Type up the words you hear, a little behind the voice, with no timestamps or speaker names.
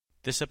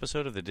This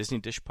episode of the Disney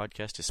Dish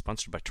Podcast is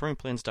sponsored by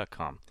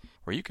TouringPlans.com,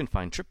 where you can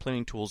find trip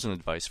planning tools and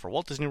advice for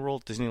Walt Disney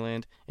World,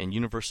 Disneyland, and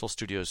Universal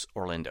Studios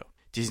Orlando.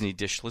 Disney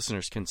Dish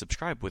listeners can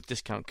subscribe with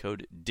discount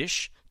code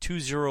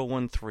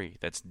DISH2013.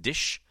 That's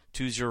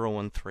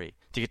DISH2013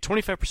 to get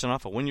 25%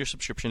 off a one-year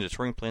subscription to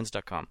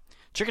TouringPlans.com.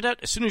 Check it out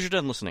as soon as you're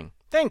done listening.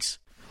 Thanks!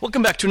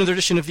 Welcome back to another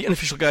edition of the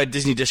Unofficial Guide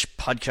Disney Dish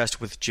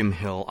Podcast with Jim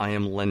Hill. I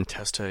am Len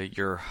Testa,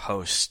 your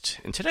host.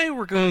 And today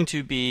we're going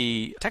to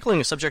be tackling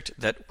a subject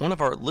that one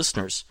of our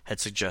listeners had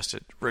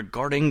suggested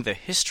regarding the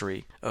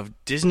history of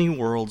Disney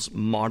World's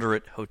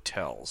moderate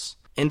hotels.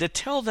 And to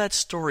tell that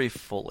story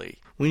fully,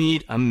 we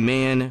need a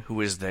man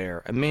who is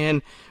there. A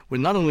man with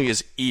not only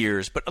his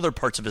ears, but other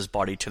parts of his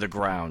body to the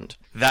ground.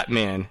 That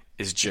man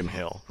is Jim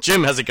Hill.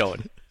 Jim, how's it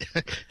going?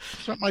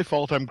 It's not my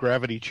fault I'm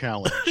gravity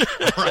challenged,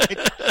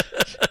 right?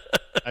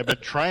 I've been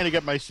trying to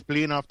get my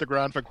spleen off the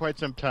ground for quite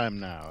some time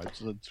now.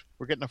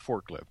 We're getting a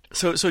forklift.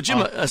 So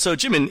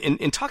Jim,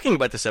 in talking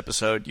about this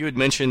episode, you had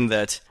mentioned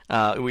that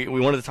we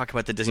wanted to talk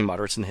about the Disney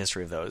moderates and the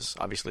history of those.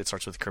 Obviously, it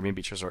starts with Caribbean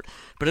Beach Resort.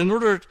 But in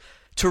order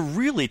to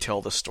really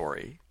tell the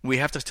story, we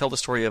have to tell the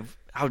story of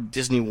how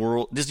Disney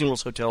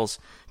World's hotels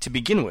to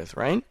begin with,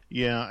 right?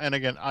 Yeah, and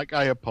again,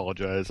 I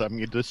apologize. I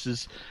mean,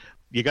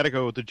 you got to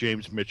go with the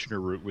James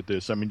Michener route with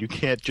this. I mean, you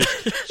can't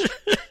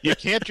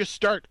just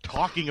start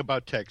talking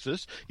about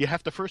Texas. You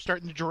have to first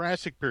start in the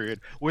Jurassic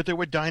period, where there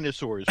were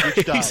dinosaurs,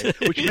 which died,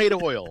 which made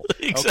oil.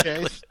 Exactly.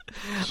 Okay.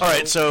 All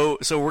right, so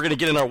we're going to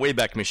get in our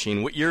Wayback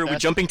Machine. What year are we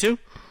jumping to?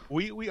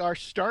 We are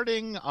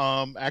starting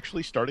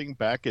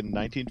back in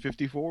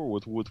 1954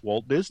 with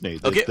Walt Disney.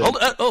 Okay, hold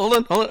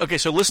on. Okay,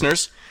 so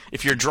listeners,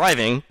 if you're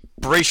driving,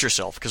 brace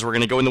yourself because we're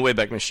going to go in the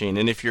Wayback Machine.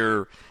 And if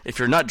you're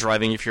not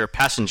driving, if you're a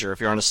passenger,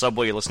 if you're on a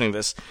subway listening to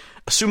this,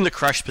 assume the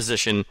crash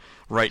position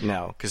right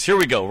now because here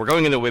we go. We're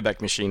going in the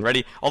Wayback Machine.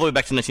 Ready? All the way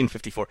back to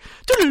 1954.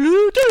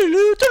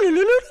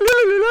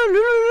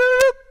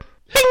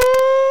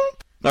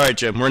 All right,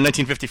 Jim, we're in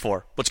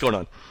 1954. What's going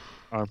on?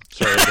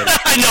 Sorry.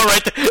 I know,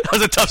 right? That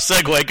was a tough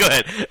segue. Go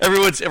ahead.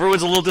 Everyone's a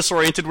little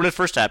disoriented when it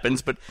first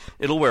happens, but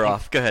it'll wear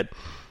off. Go ahead.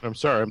 I'm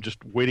sorry. I'm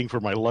just waiting for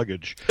my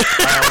luggage.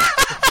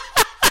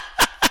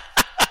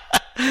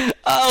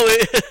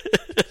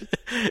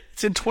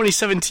 It's in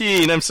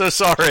 2017. I'm so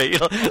sorry.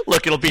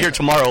 Look, it'll be here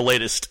tomorrow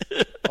latest.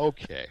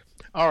 Okay.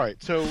 All right.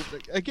 So,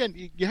 again,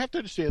 you have to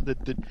understand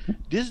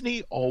that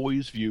Disney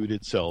always viewed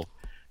itself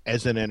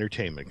as an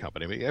entertainment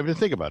company. I mean,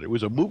 think about it. It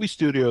was a movie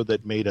studio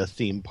that made a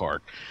theme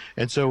park.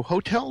 And so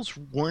hotels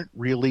weren't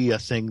really a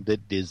thing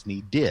that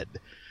Disney did.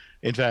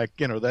 In fact,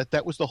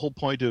 that was the whole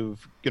point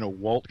of,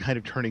 Walt kind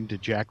of turning to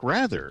Jack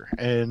Rather.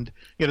 And,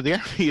 the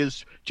irony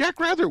is Jack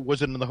Rather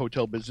wasn't in the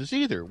hotel business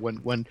either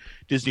when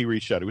Disney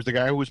reached out. He was the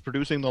guy who was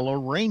producing The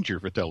Lone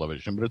Ranger for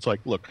television. But it's like,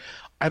 look,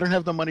 I don't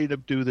have the money to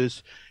do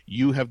this.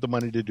 You have the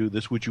money to do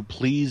this. Would you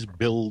please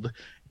build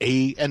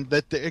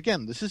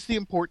again, this is the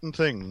important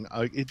thing.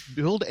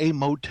 Build a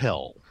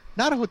motel.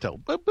 Not a hotel,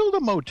 but build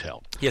a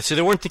motel. Yeah, so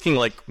they weren't thinking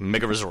like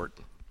mega resort.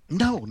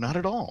 No, not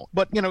at all.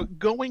 But,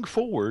 going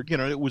forward,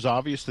 it was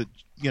obvious that,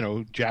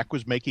 Jack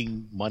was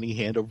making money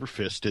hand over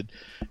fist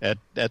at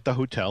the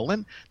hotel.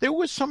 And there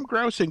was some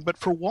grousing. But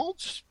for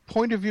Walt's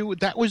point of view,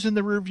 that was in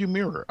the rearview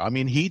mirror. I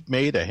mean, he'd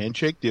made a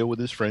handshake deal with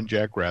his friend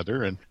Jack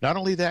Rather. And not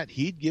only that,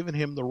 he'd given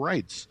him the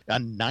rights, a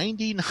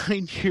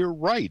 99-year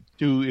right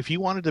to, if he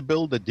wanted to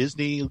build a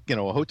Disney, a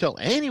hotel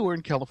anywhere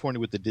in California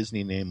with the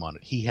Disney name on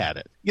it, he had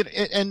it.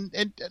 And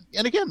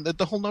again,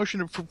 the whole notion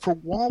of, for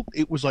Walt,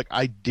 it was like,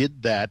 I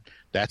did that.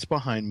 That's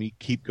behind me.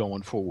 Keep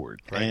going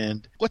forward. Right.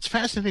 And what's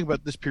fascinating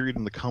about this period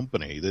in the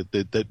company,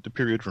 the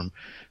period from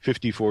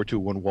 54 to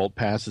when Walt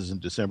passes in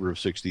December of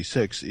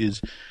 66,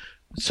 is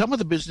some of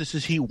the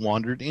businesses he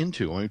wandered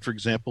into. I mean, for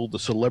example, the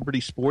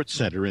Celebrity Sports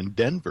Center in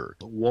Denver.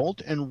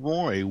 Walt and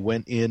Roy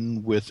went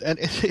in with, and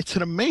it's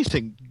an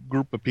amazing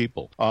group of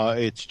people.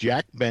 It's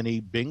Jack Benny,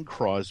 Bing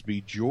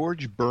Crosby,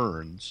 George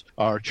Burns,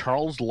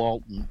 Charles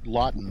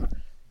Lawton,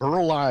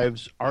 Burl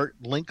Ives, Art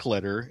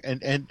Linkletter,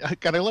 and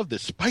God, I love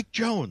this. Spike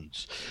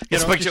Jones.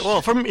 He's an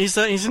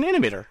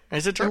animator.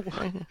 He's a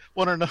director.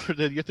 No,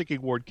 you're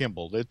thinking Ward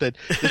Kimball. This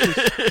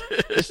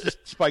is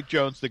Spike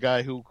Jones, the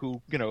guy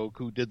who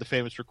did the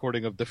famous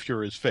recording of The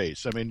Fuhrer's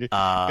Face. I mean,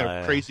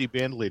 crazy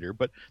band leader.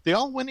 But they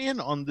all went in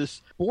on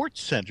this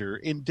sports center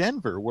in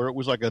Denver, where it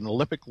was like an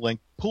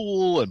Olympic-length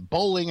pool and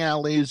bowling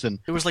alleys, and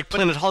it was like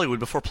Planet Hollywood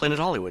before Planet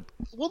Hollywood.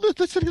 Well,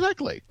 that's it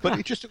exactly. But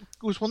it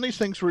was one of these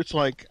things where it's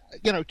like,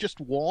 just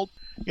Walt.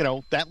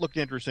 That looked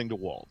interesting to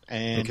Walt,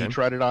 and he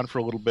tried it on for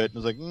a little bit, and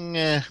was like,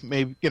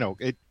 maybe,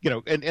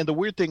 and the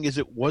weird thing is,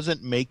 it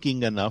wasn't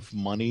making enough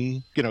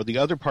money. The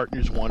other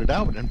partners wanted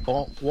out, and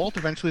Walt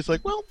eventually is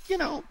like, well,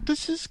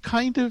 this is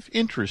kind of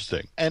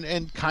interesting,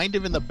 and kind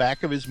of in the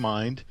back of his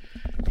mind,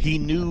 he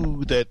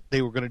knew that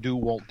they were going to do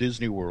Walt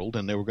Disney World,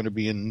 and they were going to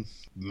be in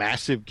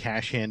massive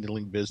cash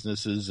handling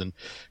businesses, and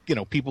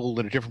people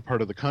in a different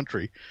part of the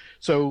country.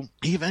 So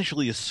he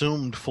eventually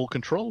assumed full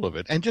control of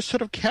it, and just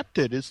sort of kept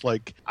it as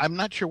like, I'm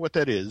not sure what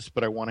that is,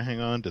 but I want to hang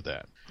on to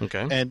that.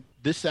 Okay. And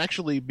this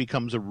actually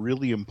becomes a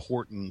really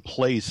important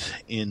place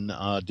in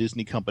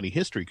Disney company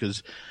history,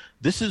 because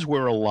this is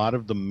where a lot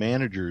of the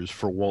managers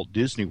for Walt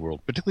Disney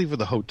World, particularly for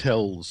the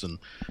hotels and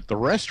the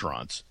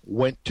restaurants,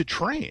 went to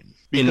train.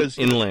 Because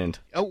inland.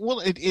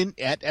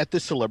 At the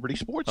Celebrity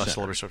Sports Center.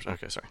 Celebrity Sports.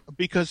 Okay, sorry.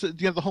 Because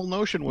the whole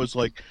notion was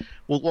like,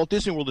 well, Walt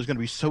Disney World is going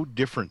to be so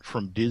different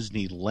from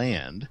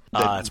Disneyland.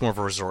 It's more of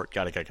a resort.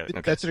 Got it. Okay.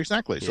 That's it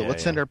exactly. So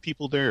let's send our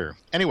people there.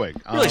 Anyway,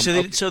 really. That's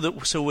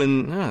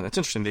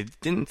interesting. They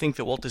didn't think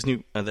that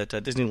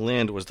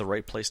Disneyland was the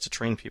right place to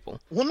train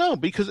people. Well, no,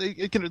 because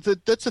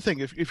that's the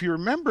thing. If you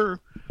remember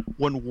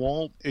when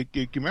Walt,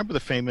 you remember the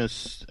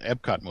famous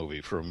Epcot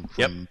movie from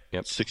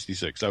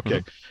 '66. Okay.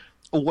 Mm-hmm.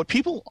 What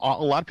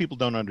a lot of people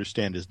don't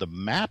understand is the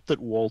map that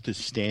Walt is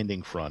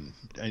standing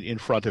in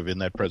front of in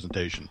that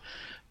presentation.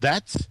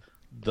 That's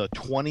the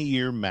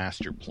 20-year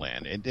master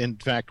plan. And in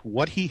fact,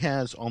 what he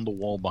has on the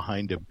wall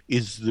behind him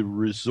is the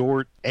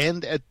resort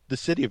and at the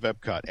city of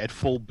Epcot at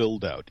full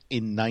build-out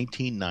in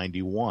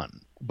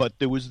 1991. But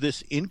there was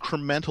this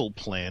incremental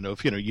plan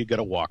of, you got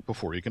to walk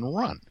before you can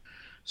run.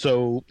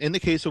 So in the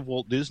case of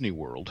Walt Disney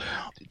World,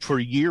 for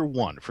year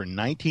one, for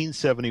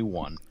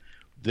 1971,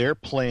 their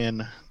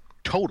plan...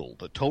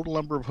 the total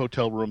number of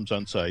hotel rooms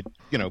on site,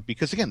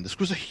 because again, this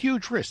was a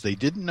huge risk. They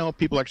didn't know if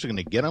people were actually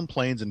going to get on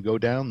planes and go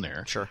down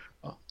there. Sure.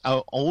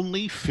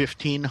 Only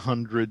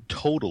 1,500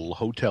 total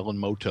hotel and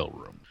motel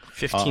rooms.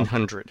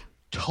 1,500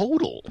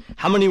 total.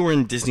 How many were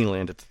in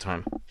Disneyland at the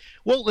time?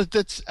 Well,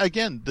 that's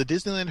again, the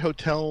Disneyland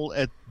Hotel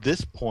at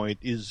this point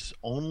is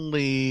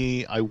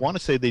only, I want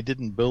to say they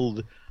didn't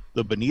build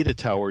the Bonita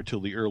Tower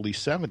till the early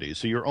 70s.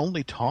 So you're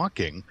only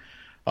talking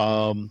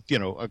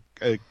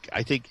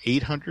I think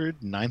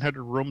 800,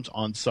 900 rooms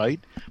on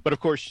site. But of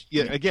course,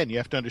 again, you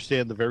have to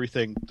understand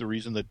the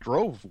reason that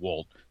drove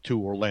Walt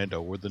to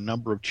Orlando were the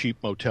number of cheap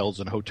motels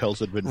and hotels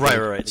that had been built.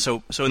 Right.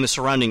 So in the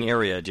surrounding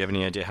area, do you have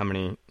any idea how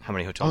many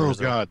hotel rooms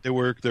there? Oh God, there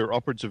were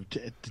upwards of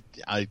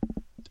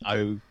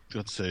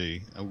let's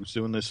see, I was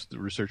doing this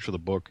research for the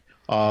book.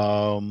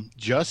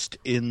 Just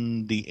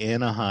in the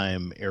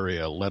Anaheim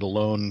area, let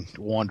alone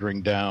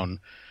wandering down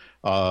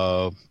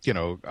a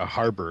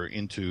harbor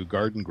into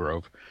Garden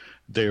Grove,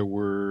 there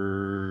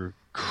were,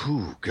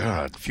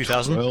 a few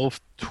thousand?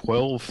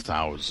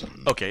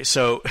 12,000. Okay,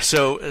 so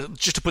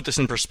just to put this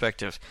in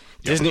perspective,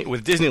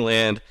 with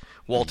Disneyland,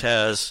 Walt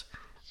has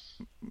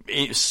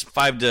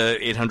 500 to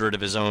 800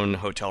 of his own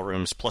hotel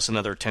rooms, plus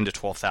another 10 to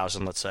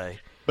 12,000, let's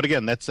say. But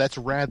again, that's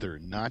rather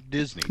not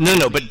Disney.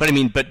 No, but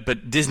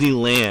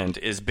Disneyland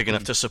is big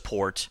enough to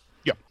support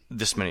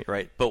this many,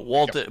 right? But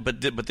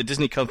but the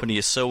Disney company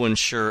is so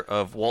unsure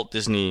of Walt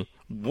Disney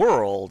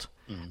World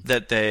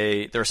that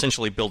they're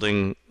essentially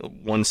building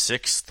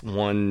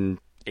 1/6,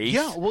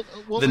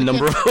 1/8. The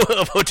number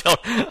of hotel.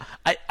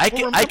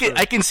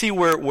 I can see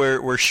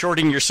where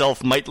shorting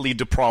yourself might lead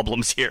to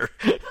problems here.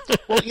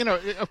 Well,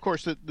 of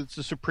course, it's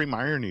the supreme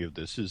irony of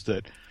this is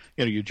that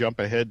you jump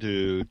ahead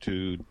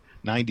to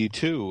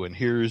 92, and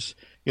here's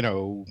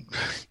the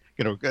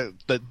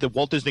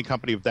Walt Disney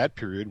Company of that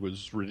period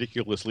was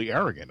ridiculously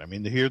arrogant. I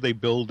mean, here they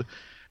build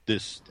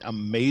this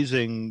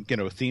amazing,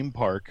 theme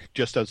park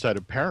just outside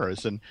of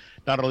Paris, and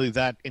not only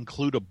that,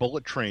 include a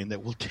bullet train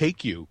that will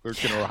take you, or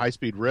a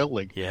high-speed rail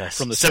link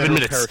from the 7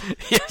 minutes. Of Paris.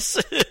 Yes,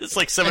 it's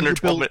like 7 or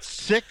 12 minutes.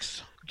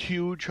 6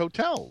 huge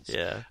hotels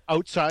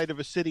outside of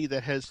a city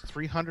that has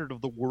 300 of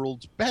the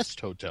world's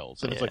best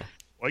hotels, and it's like,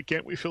 why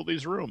can't we fill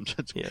these rooms?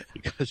 It's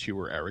because you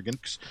were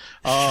arrogant.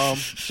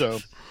 So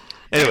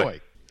anyway.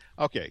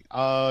 Okay,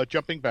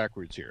 jumping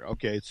backwards here.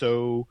 Okay,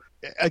 so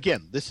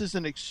again, this is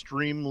an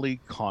extremely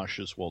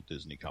cautious Walt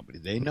Disney Company.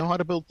 They know how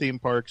to build theme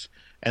parks,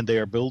 and they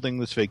are building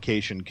this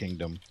vacation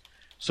kingdom.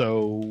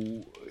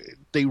 So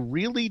they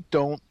really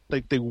don't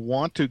like. They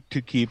want to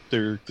keep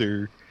their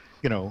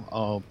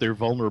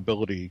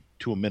vulnerability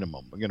to a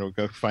minimum.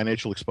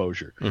 Financial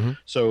exposure. Mm-hmm.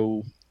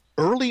 So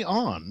early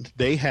on,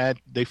 they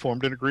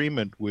formed an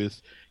agreement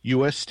with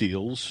U.S.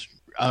 Steel's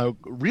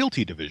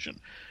Realty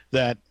division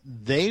that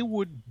they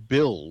would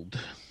build,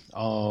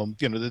 and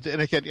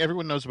again,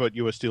 everyone knows about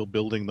U.S. Steel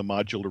building the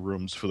modular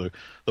rooms for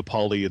the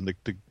Poly and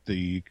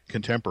the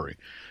Contemporary.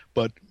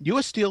 But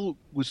U.S. Steel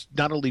was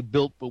not only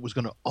built, but was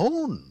going to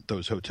own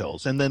those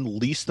hotels and then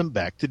lease them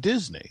back to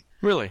Disney.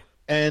 Really?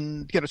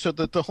 And, so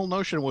the whole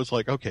notion was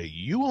like, okay,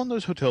 you own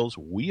those hotels,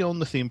 we own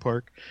the theme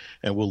park,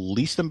 and we'll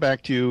lease them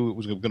back to you. It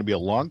was going to be a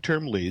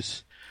long-term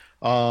lease.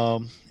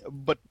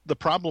 But the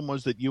problem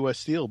was that U.S.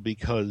 Steel,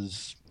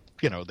 because,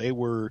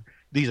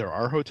 these are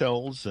our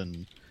hotels,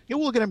 and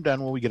we'll get them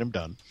done when we get them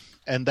done.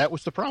 And that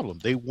was the problem.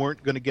 They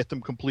weren't going to get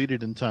them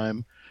completed in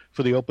time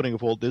for the opening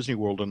of Walt Disney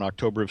World in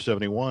October of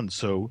 71.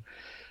 So,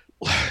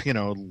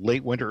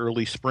 late winter,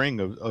 early spring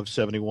of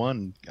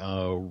 71,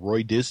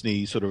 Roy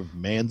Disney sort of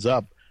mans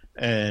up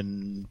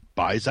and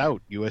buys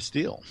out U.S.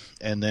 Steel,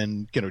 and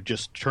then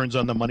just turns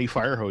on the money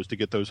fire hose to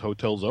get those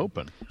hotels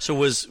open. So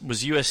was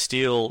U.S.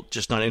 Steel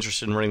just not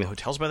interested in running the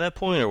hotels by that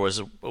point, or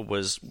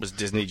was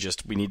Disney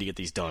just, we need to get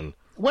these done?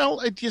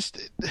 Well,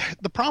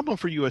 the problem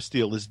for U.S.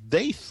 Steel is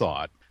they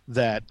thought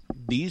that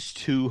these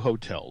two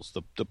hotels,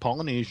 the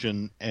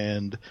Polynesian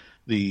and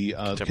the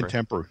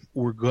Contemporary,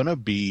 were going to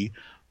be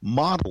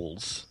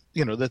models,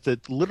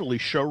 that literally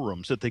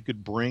showrooms that they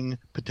could bring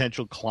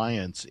potential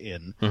clients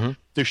in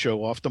to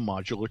show off the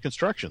modular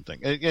construction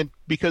thing. And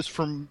because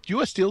from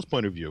U.S. Steel's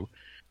point of view,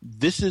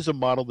 this is a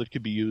model that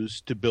could be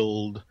used to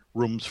build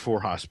rooms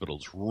for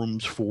hospitals,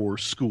 rooms for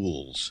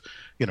schools,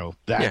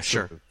 that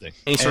sort of thing.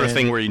 Any sort of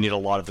thing where you need a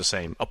lot of the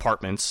same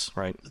apartments,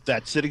 right?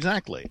 That's it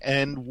exactly.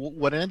 And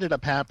what ended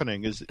up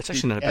happening is it's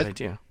actually not a bad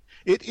idea.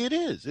 It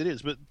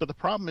is. But the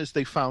problem is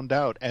they found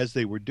out as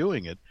they were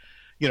doing it,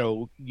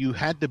 you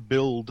had to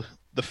build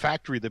the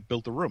factory that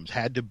built the rooms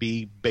had to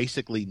be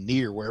basically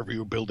near wherever you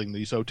were building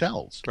these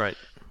hotels. Right.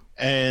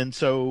 And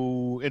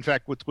so, in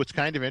fact, what's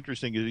kind of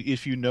interesting is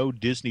if you know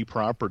Disney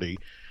property,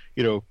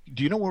 do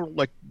you know where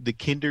like the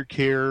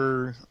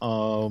KinderCare,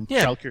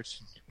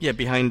 childcare? Yeah,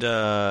 behind.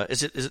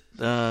 Is it?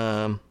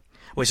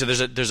 Wait, so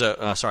there's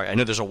a. Sorry, I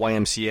know there's a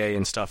YMCA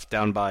and stuff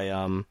down by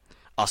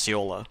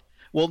Osceola.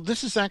 Well,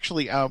 this is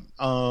actually out.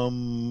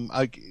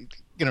 To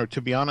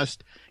be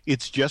honest,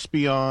 it's just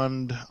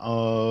beyond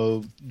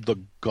the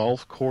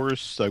golf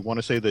course. I want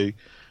to say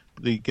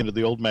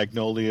the old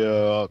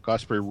Magnolia,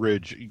 Osprey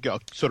Ridge,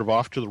 sort of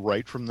off to the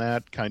right from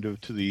that, kind of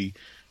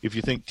if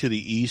you think to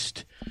the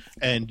east,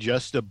 and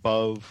just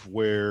above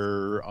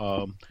where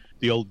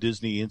the old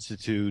Disney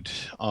Institute,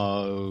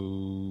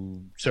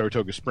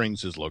 Saratoga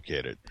Springs, is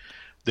located.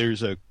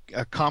 There's a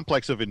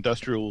complex of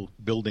industrial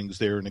buildings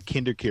there and a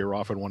KinderCare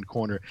off in one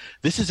corner.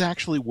 This is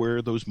actually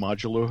where those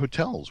modular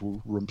hotels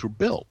rooms were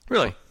built.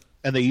 Really?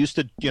 And they used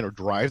to,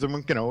 drive them,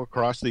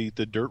 across the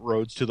dirt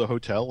roads to the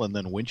hotel and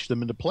then winch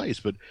them into place.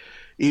 But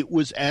it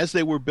was as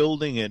they were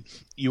building it,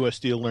 U.S.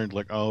 Steel learned,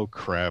 like, oh,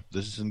 crap,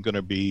 this isn't going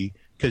to be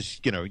 – because,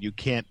 you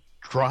can't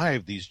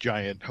drive these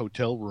giant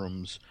hotel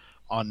rooms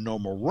on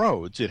normal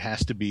roads. It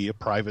has to be a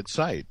private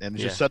site. And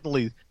just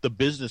suddenly the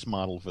business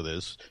model for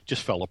this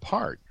just fell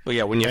apart. Well,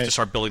 yeah, when you have to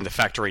start building the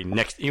factory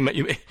next –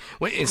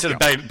 instead of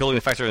building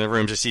the factory in the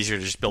rooms, it's easier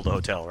to just build a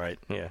hotel, right?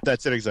 Yeah.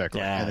 That's it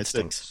exactly. Yeah, and it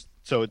stinks.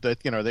 So that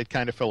they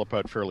kind of fell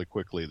apart fairly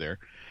quickly there.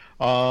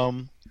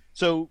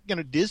 So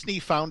Disney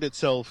found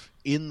itself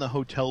in the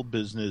hotel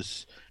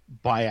business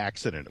by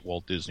accident at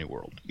Walt Disney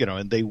World.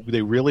 And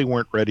they really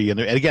weren't ready. And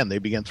again, they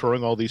began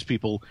throwing all these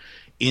people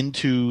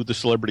into the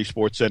Celebrity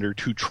Sports Center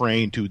to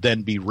train to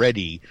then be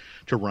ready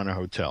to run a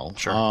hotel.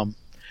 Sure.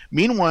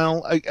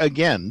 Meanwhile,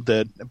 again,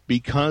 that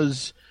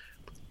because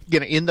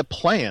in the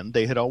plan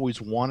they had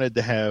always wanted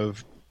to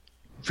have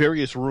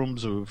various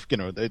rooms of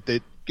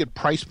they get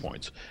price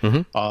points.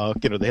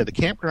 Mm-hmm. They had the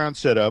campground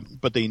set up,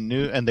 but they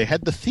knew, and they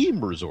had the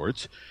theme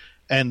resorts,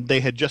 and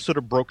they had just sort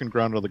of broken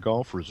ground on the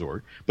golf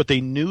resort, but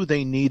they knew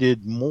they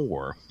needed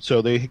more.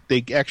 So they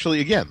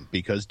actually, again,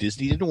 because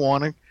Disney didn't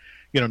want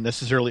to,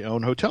 necessarily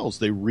own hotels,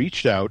 they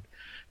reached out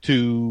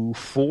to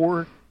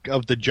 4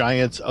 of the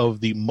giants of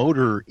the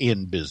motor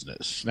inn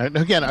business. Now,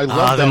 again, I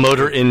love the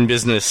motor inn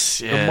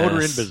business. Yes. The motor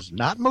inn business,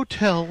 not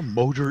motel,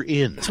 motor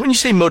inn. So when you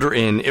say motor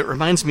inn, it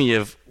reminds me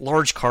of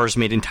large cars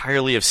made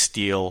entirely of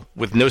steel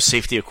with no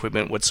safety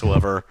equipment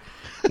whatsoever,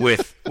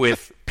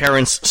 with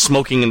parents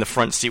smoking in the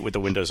front seat with the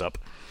windows up.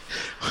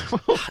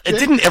 Well,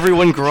 didn't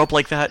everyone grow up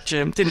like that,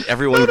 Jim? Didn't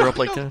everyone grow up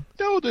like that?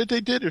 No, they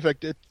did. In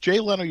fact, Jay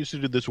Leno used to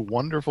do this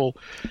wonderful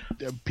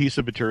piece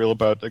of material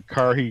about a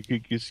car he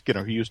used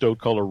to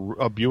call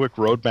a Buick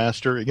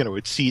Roadmaster.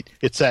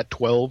 It sat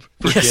 12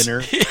 for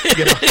dinner.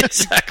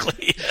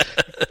 Exactly.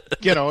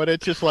 And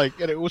it's just like,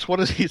 and it was one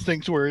of these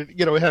things where it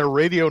had a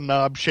radio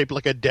knob shaped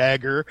like a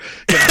dagger.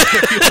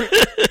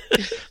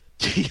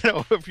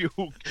 If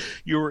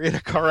you were in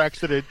a car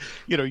accident,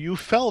 you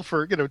fell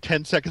for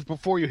 10 seconds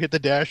before you hit the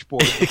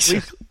dashboard.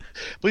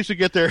 At least you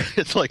get there,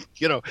 it's like,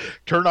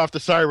 turn off the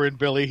siren,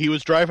 Billy. He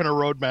was driving a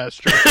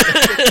Roadmaster.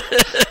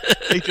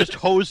 They just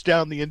hosed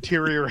down the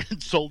interior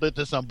and sold it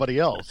to somebody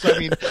else. I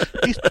mean,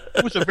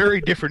 it was a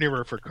very different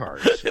era for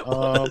cars. It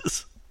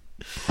was.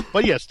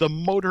 But yes, the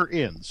motor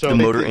inn. So the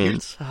motor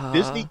inns.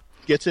 Disney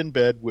gets in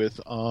bed with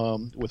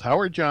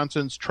Howard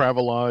Johnson's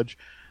Travelodge,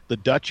 the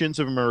Dutch Inns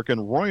of America,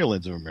 and Royal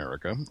Inns of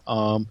America,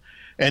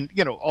 and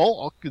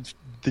all the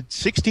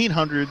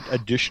 1,600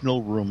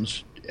 additional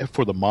rooms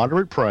for the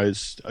moderate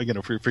price.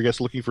 For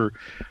guests looking for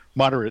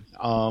moderate.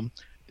 And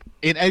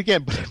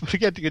again, but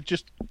again,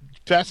 just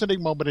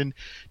fascinating moment in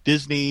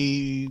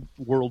Disney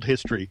World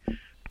history.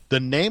 The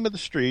name of the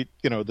street,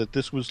 that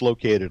this was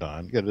located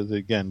on.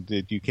 Again,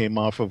 you came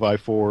off of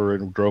I-4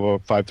 and drove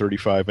up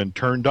 535 and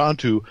turned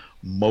onto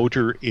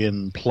Motor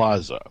Inn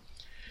Plaza.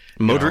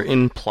 Motor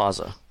Inn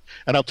Plaza.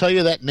 And I'll tell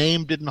you that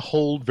name didn't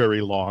hold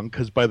very long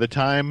because by the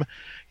time,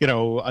 a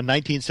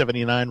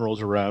 1979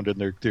 rolls around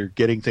and they're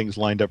getting things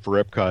lined up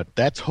for Epcot,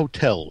 that's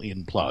Hotel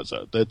Inn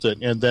Plaza. That's it,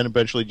 and then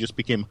eventually just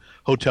became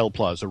Hotel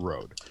Plaza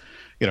Road.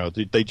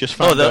 They just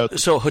found out.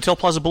 So Hotel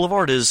Plaza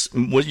Boulevard is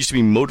what used to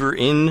be Motor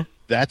Inn.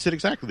 That's it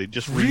exactly. They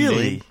just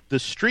renamed the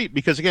street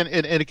because again,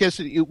 and I guess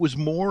it was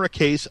more a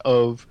case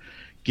of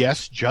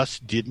guests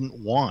just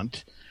didn't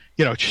want.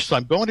 just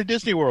I'm going to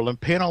Disney World. I'm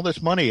paying all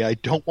this money. I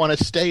don't want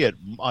to stay at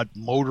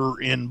Motor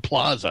Inn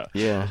Plaza.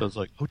 Yeah. So it's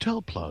like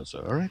Hotel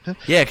Plaza. All right.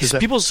 Yeah, because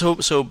people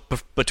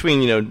between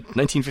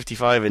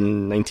 1955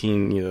 and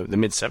the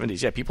mid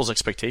 70s, people's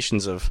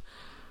expectations of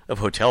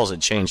hotels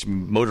had changed.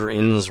 Motor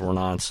inns were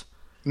not.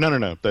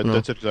 No.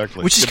 That's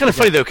exactly. Which is kind of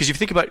funny, though, because if you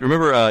think about it,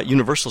 remember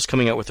Universal's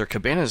coming out with their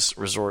Cabanas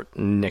Resort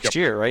next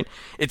year, right?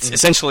 It's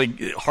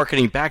essentially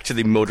harkening back to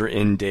the Motor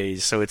Inn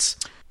days, so it's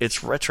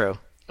retro.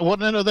 Well,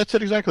 no, that's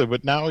it exactly.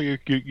 But now you're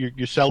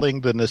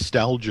selling the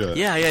nostalgia.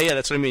 Yeah.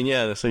 That's what I mean.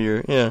 Yeah,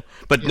 so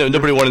But no,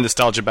 nobody wanted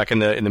nostalgia back in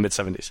the mid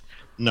 70s.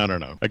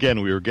 No.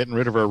 Again, we were getting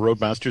rid of our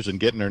Roadmasters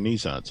and getting our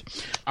Nissans.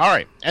 All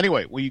right.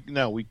 Anyway, we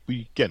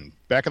again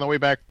back on the way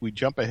back. We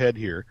jump ahead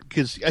here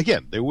because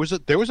again there was a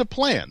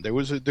plan. There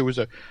was a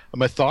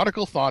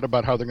methodical thought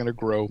about how they're going to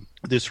grow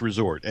this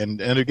resort. And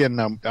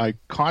again, I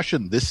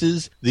caution, this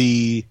is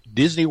the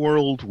Disney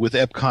World with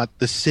Epcot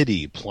the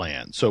City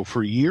plan. So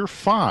for year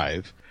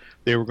 5.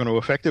 They were going to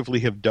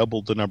effectively have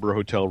doubled the number of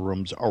hotel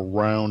rooms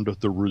around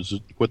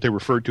what they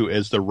referred to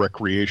as the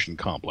recreation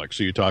complex.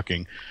 So you're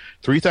talking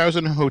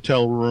 3,000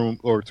 hotel room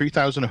or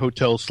 3,000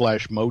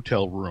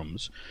 hotel/motel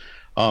rooms.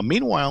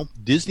 Meanwhile,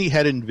 Disney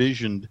had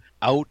envisioned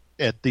out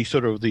at the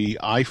sort of the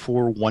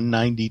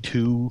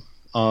I-4-192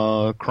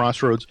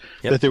 crossroads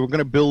that they were going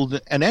to build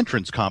an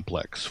entrance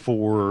complex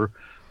for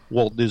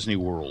Walt Disney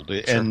World.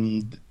 Sure.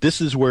 And this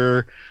is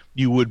where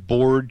you would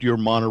board your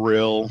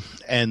monorail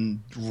and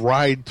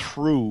ride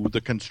through the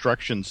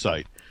construction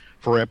site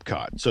for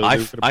Epcot. So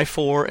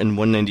I-4 and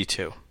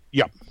 192.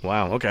 Yeah.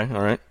 Wow. Okay.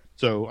 All right.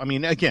 So, I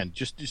mean, again,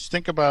 just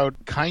think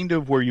about kind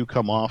of where you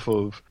come off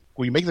of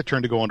when you make the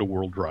turn to go onto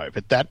World Drive.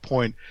 At that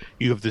point,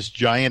 you have this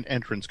giant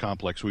entrance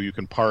complex where you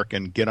can park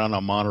and get on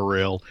a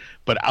monorail.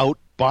 But out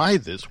by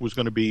this was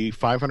going to be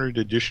 500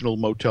 additional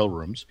motel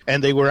rooms.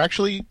 And they were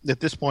actually, at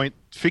this point,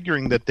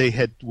 figuring that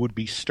they would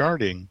be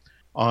starting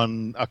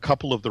on a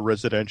couple of the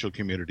residential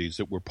communities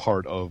that were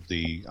part of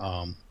the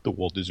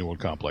Walt Disney World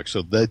complex.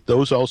 So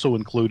those also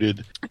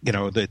included,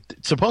 that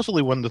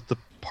supposedly when the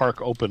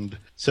park opened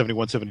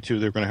 71, 72,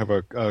 they were going to have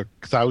a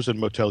 1,000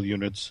 motel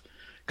units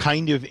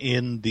kind of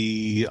in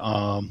the,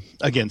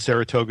 again,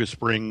 Saratoga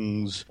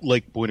Springs,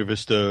 Lake Buena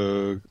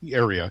Vista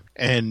area.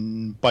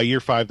 And by year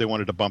 5, they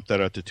wanted to bump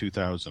that out to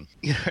 2,000.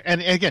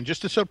 And again,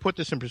 just to sort of put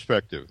this in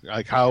perspective,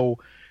 like how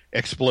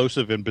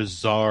explosive and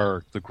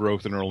bizarre the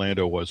growth in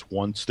Orlando was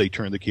once they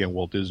turned the key on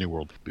Walt Disney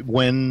World.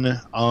 When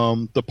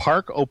the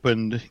park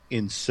opened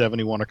in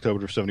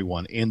October of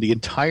 71, in the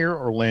entire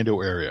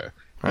Orlando area,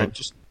 right,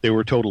 there were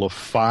a total of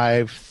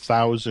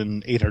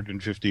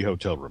 5,850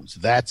 hotel rooms.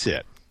 That's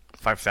it.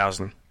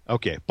 5,000.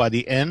 Okay. By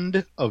the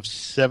end of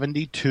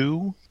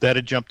 72, that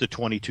had jumped to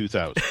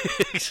 22,000.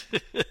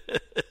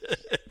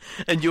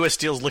 And U.S.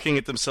 Steel's looking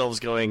at themselves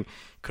going,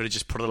 could have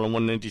just put it on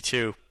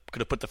 192. Could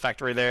have put the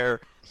factory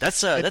there.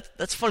 That's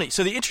funny.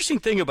 So the interesting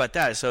thing about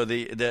that, so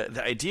the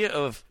idea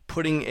of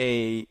putting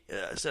a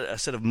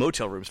set of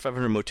motel rooms,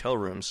 500 motel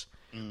rooms,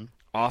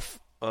 off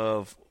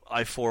of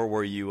I-4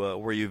 where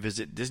you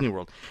visit Disney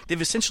World,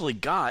 they've essentially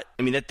got.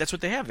 I mean, that's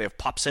what they have. They have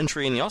Pop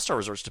Century and the All-Star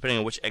Resorts, depending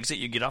on which exit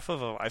you get off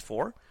of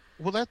I-4.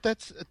 Well,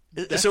 that's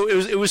so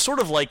it was sort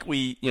of like I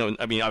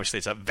mean, obviously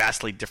it's a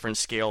vastly different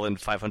scale than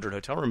 500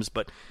 hotel rooms,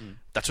 but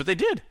that's what they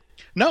did.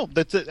 No,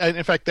 that's it. And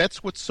in fact,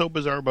 that's what's so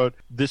bizarre about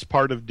this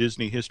part of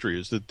Disney history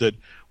is that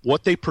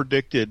what they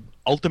predicted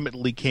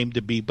ultimately came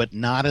to be, but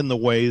not in the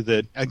way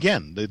that,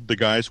 again, the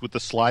guys with the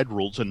slide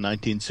rules in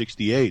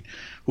 1968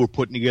 who were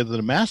putting together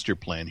the master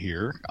plan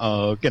here,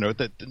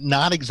 that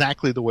not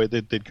exactly the way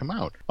that they'd come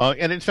out.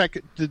 And in fact,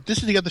 this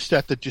is the other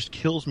stat that just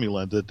kills me,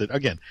 Len, that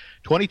again,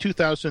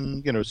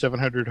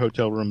 22,700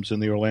 hotel rooms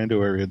in the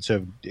Orlando area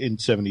in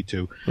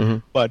 72,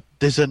 but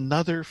there's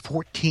another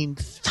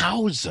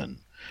 14,000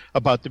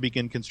 about to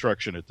begin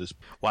construction at this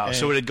point. Wow, and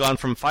so it had gone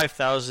from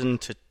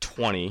 5,000 to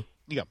 20.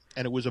 Yeah,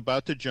 and it was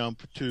about to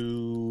jump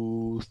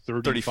to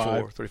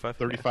 35,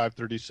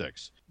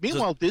 36.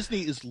 Meanwhile,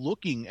 Disney is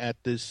looking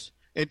at this,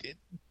 and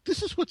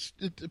this is what's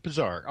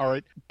bizarre, all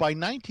right? By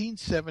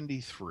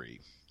 1973,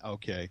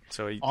 okay.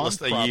 So less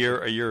than a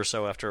year or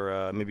so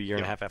after, maybe a year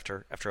and a half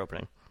after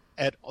opening.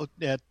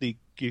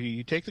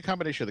 You take the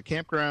combination of the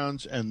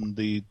campgrounds and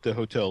the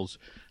hotels,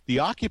 the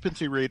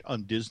occupancy rate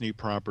on Disney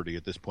property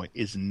at this point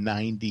is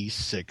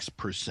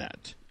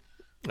 96%.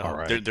 All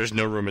right. There's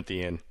no room at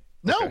the inn.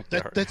 No, Okay.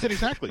 that's it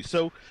exactly.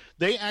 So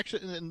they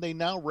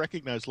now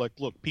recognize, like,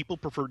 look, people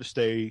prefer to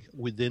stay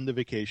within the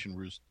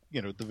vacation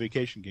the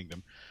vacation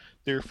kingdom.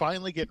 They're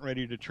finally getting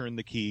ready to turn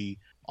the key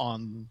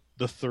on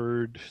the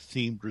third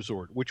themed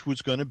resort, which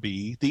was going to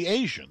be the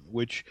Asian,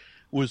 which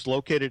was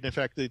located. In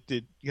fact,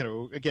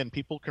 again,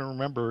 people can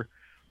remember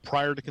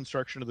prior to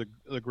construction of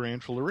the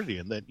Grand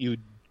Floridian that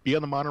you'd be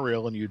on the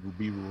monorail and you'd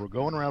be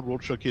going around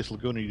World Showcase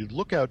Lagoon and you'd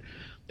look out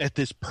at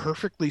this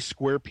perfectly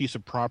square piece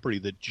of property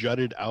that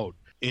jutted out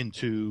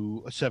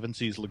into a Seven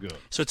Seas Lagoon.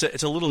 So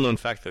it's a little known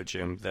fact, though,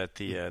 Jim, that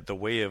the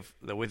way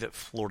that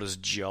Florida's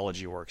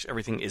geology works,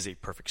 everything is a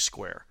perfect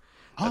square.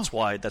 That's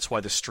why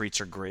the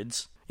streets are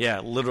grids. Yeah,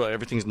 literally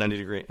everything's 90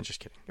 degree. I'm just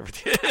kidding.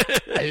 Everything.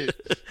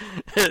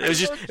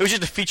 It was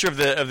just a feature of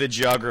the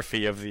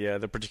geography of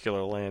the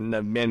particular land.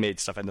 The man-made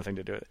stuff had nothing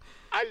to do with it.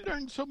 I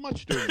learned so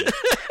much doing this.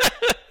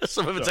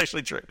 Some of it's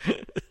actually true.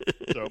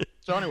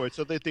 So anyway,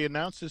 they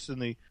announced this in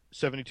the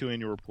 72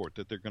 annual report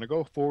that they're going to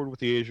go forward with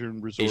the Asian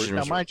resort.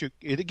 Now, mind you,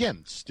 it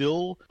again,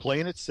 still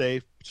playing it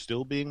safe,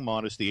 still being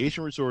modest. The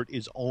Asian resort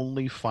is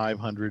only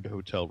 500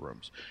 hotel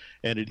rooms,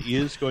 and it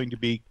is going to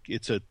be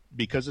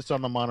because it's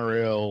on the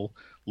monorail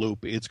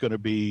loop. It's going to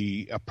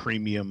be a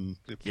premium.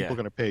 People are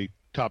going to pay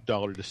top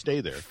dollar to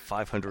stay there.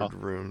 500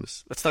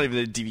 rooms. That's not even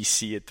a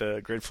DVC at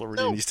the Grand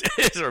Floridian these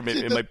days, or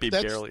maybe it might be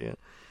barely. Yeah.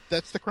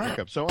 That's the crack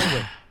up. So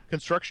anyway.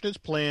 Construction is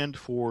planned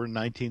for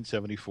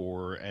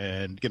 1974,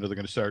 and they're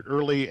going to start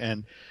early.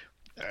 And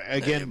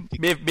again,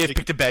 may have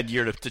picked a bad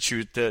year to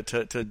choose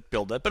to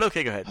build that. But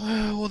okay, go ahead.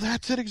 Well,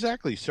 that's it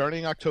exactly.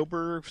 Starting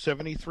October of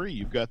 73,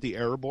 you've got the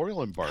Arab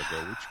oil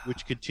embargo,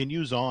 which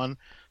continues on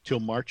till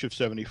March of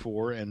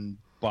 74, and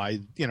by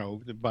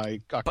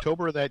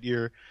October of that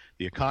year,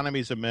 the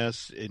economy's a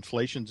mess.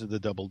 Inflation's in the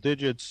double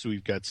digits.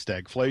 We've got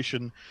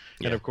stagflation,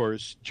 and of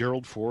course,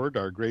 Gerald Ford,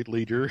 our great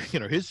leader,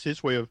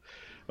 his way of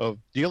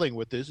dealing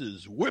with this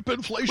is whip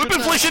inflation. Whip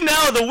inflation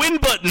now. The win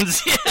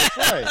buttons.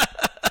 Yeah.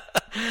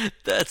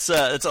 That's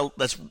right. So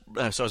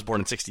I was born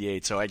in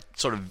 '68, so I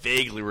sort of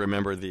vaguely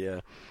remember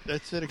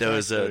that's it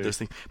exactly. those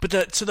things. But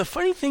the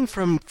funny thing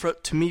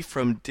to me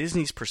from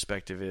Disney's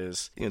perspective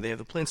is they have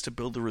the plans to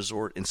build the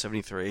resort in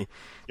 '73. Yep.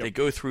 They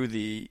go through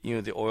the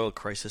oil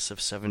crisis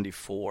of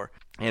 '74,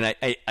 and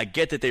I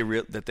get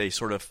that they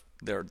sort of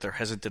they're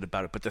hesitant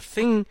about it. But the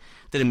thing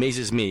that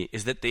amazes me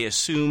is that they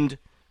assumed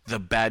the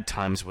bad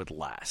times would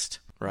last,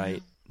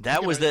 right?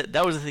 That was the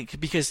thing,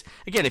 because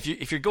again,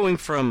 if you're going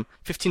from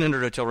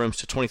 1,500 hotel rooms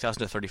to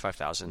 20,000 to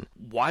 35,000,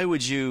 why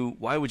would you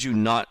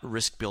not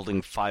risk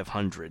building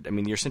 500? I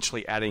mean, you're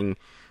essentially adding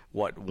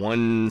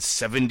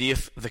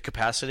 1/70th the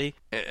capacity.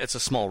 It's a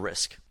small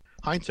risk.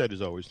 Hindsight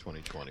is always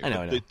 20/20. I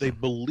know. They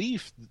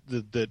believe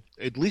that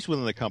at least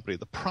within the company,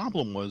 the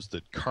problem was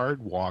that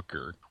Card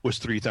Walker was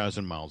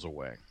 3,000 miles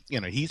away.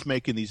 He's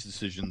making these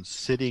decisions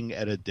sitting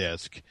at a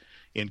desk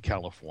in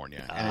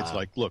California. And it's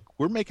like, look,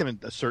 we're making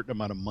a certain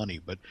amount of money,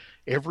 but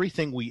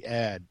everything we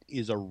add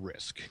is a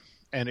risk.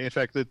 And in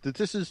fact, that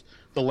this is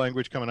the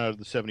language coming out of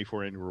the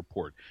 74 annual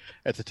report.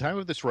 At the time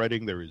of this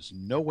writing, there is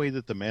no way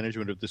that the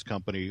management of this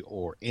company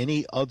or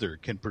any other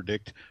can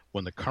predict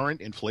when the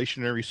current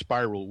inflationary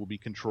spiral will be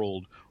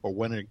controlled or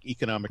when an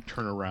economic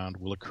turnaround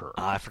will occur.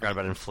 I forgot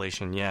about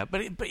inflation. Yeah,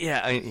 but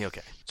yeah,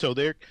 okay. So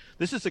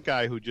this is a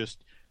guy who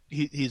just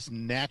his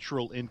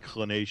natural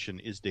inclination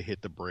is to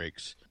hit the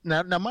brakes.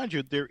 Now, mind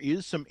you, there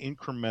is some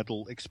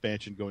incremental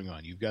expansion going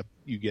on. You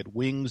get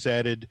wings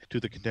added to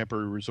the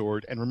Contemporary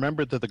Resort, and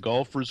remember that the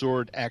Golf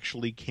Resort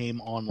actually came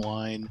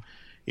online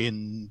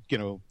in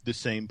the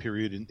same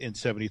period in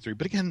 73.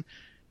 But again,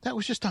 that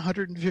was just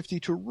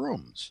 152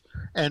 rooms.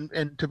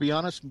 And to be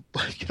honest,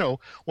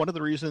 one of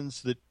the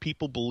reasons that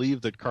people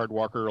believe that Card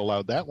Walker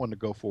allowed that one to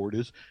go forward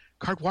is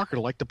Card Walker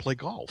liked to play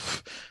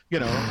golf.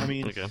 I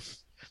mean. Okay.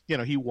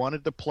 He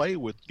wanted to play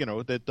with,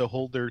 that the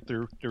whole their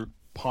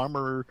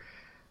Palmer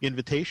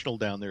Invitational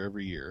down there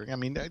every year. I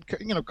mean,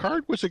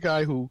 Card was a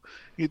guy who,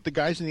 the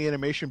guys in the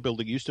animation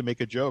building used to make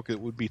a joke. It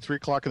would be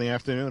 3:00 in the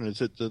afternoon, and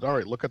said, all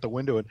right, look at the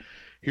window, and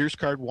here's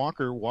Card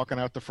Walker walking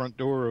out the front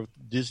door of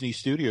Disney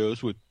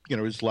Studios with,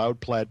 his loud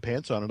plaid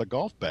pants on and a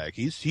golf bag.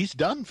 He's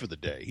done for the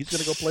day. He's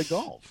going to go play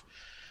golf.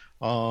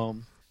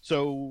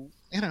 So,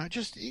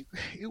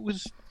 it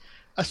was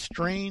a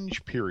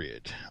strange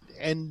period.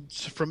 And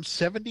from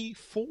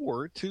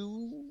 74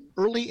 to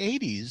early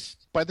 80s,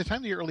 by the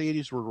time the early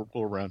 80s were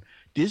around,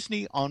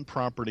 Disney on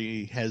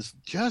property has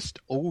just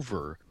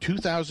over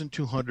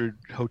 2,200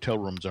 hotel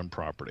rooms on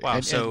property.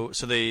 Wow, so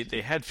they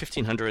had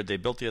 1,500, they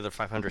built the other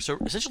 500. So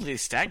essentially they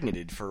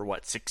stagnated for,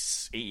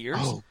 6-8 years?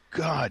 Oh,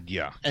 God,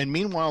 yeah. And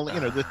meanwhile,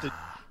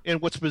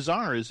 and what's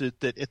bizarre is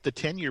that at the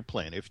 10-year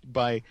plan, if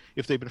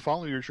they've been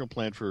following the original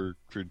plan for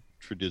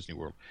Disney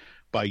World,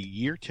 by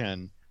year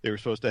 10, they were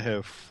supposed to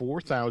have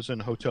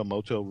 4,000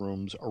 hotel-motel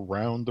rooms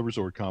around the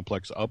resort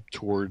complex up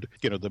toward,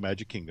 the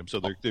Magic Kingdom. So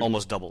they're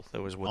almost double.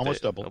 That was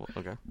almost double.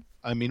 Okay.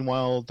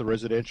 Meanwhile, the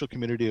residential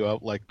community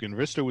out like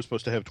Vista was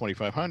supposed to have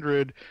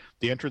 2,500.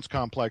 The entrance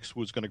complex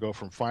was going to go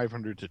from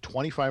 500 to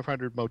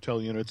 2,500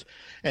 motel units.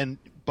 And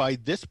by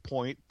this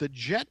point, the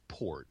jet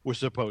port was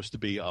supposed to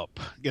be up.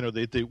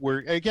 They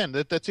were, again,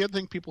 that's the other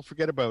thing people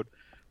forget about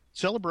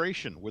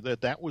Celebration, where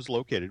that was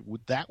located,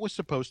 that was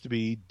supposed to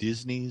be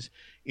Disney's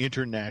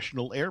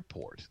international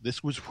airport.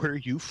 This was where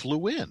you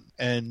flew in,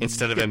 and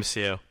instead of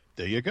MCO.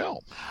 There you go.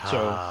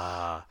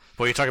 So,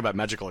 boy, you're talking about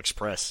Magical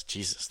Express.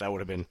 Jesus, that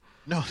would have been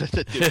no.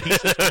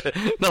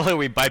 Not only are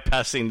we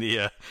bypassing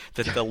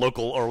the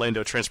local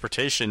Orlando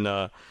transportation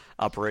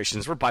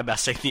operations, we're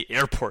bypassing the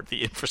airport,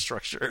 the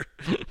infrastructure.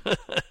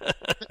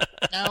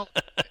 Now,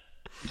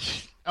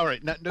 all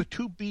right. Now,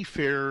 to be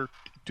fair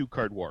to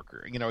Card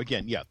Walker,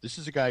 again, yeah, this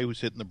is a guy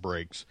who's hitting the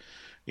brakes.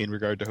 in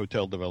regard to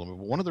hotel development.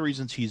 But one of the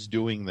reasons he's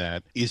doing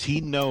that is he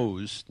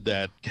knows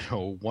that,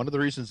 one of the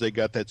reasons they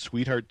got that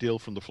sweetheart deal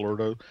from the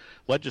Florida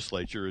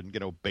legislature and,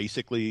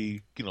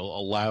 basically,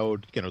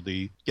 allowed,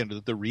 the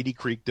Reedy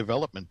Creek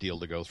development deal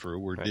to go through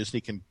where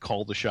Disney can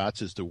call the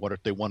shots as to what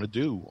they want to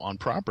do on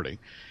property,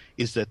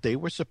 is that they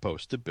were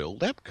supposed to build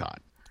Epcot.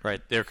 Right,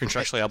 they're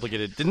contractually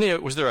obligated. Didn't they?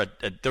 Was there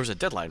there was a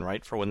deadline,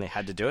 right, for when they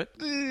had to do it?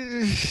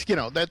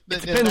 It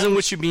depends on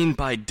what you mean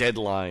by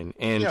deadline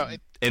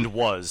and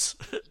was.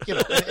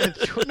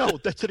 No,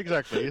 that's it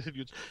exactly.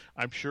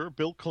 I'm sure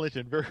Bill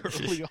Clinton very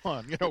early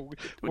on.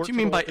 What do you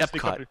mean by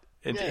Epcot?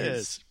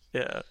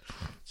 Yeah.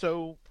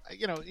 So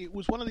it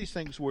was one of these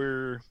things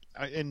where,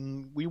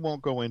 and we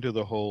won't go into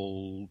the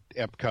whole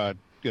Epcot,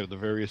 the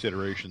various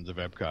iterations of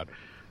Epcot.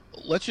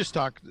 Let's just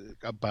talk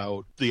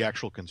about the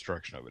actual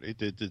construction of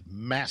it. It's a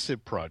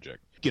massive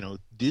project.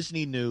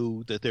 Disney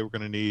knew that they were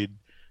going to need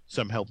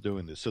some help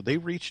doing this. So they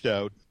reached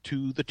out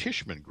to the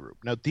Tishman Group.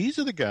 Now, these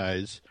are the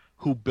guys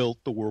who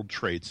built the World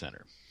Trade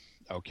Center.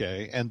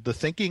 Okay. And the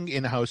thinking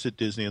in-house at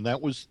Disney, and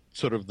that was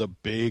sort of the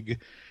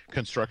big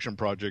construction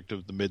project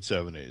of the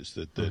mid-'70s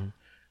that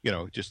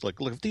just like,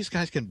 look, if these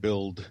guys can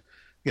build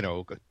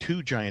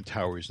two giant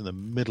towers in the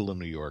middle of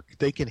New York,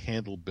 they can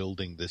handle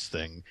building this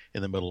thing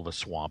in the middle of a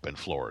swamp in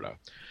Florida.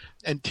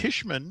 And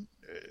Tishman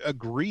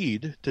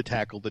agreed to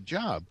tackle the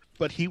job,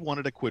 but he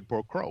wanted a quid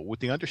pro quo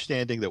with the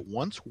understanding that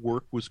once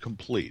work was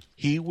complete,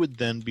 he would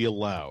then be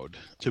allowed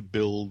to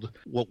build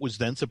what was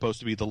then supposed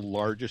to be the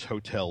largest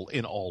hotel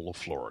in all of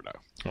Florida.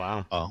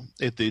 Wow.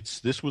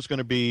 This was going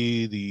to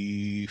be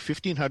the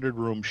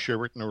 1,500-room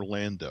Sheraton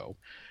Orlando.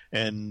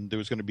 And there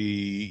was going to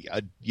be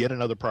yet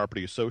another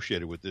property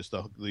associated with this,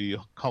 the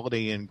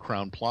Holiday Inn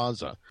Crowne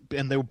Plaza.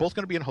 And they were both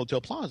going to be in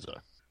Hotel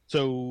Plaza.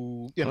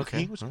 So, he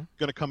was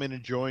going to come in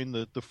and join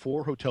the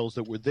four hotels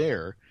that were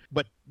there.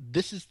 But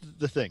this is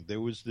the thing. There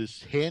was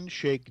this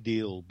handshake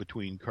deal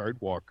between Card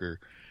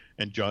Walker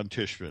and John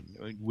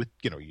Tishman with,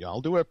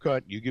 y'all do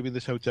Epcot, you give me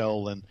this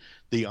hotel. And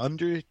the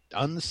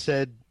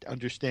unsaid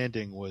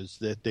understanding was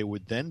that there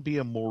would then be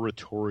a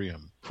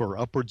moratorium for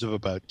upwards of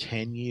about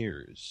 10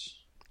 years.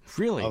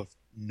 Really? Of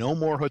no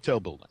more hotel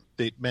building.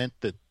 It meant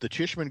that the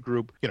Tishman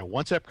Group,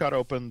 once Epcot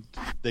opened,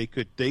 they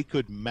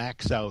could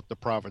max out the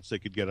profits they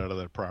could get out of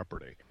that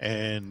property.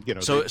 And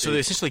so they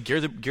essentially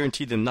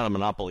guaranteed them not a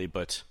monopoly,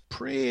 but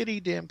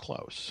pretty damn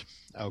close.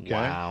 Okay.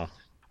 Wow.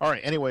 All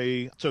right.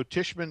 Anyway, so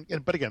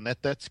Tishman, but again,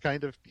 that's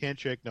kind of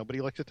handshake.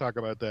 Nobody likes to talk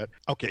about that.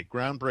 Okay.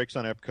 Ground breaks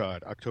on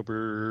Epcot,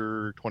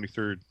 October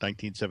 23rd,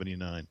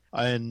 1979.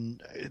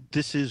 And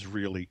this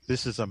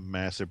is a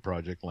massive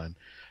project, Len.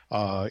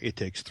 It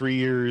takes 3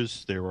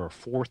 years. There are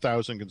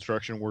 4,000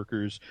 construction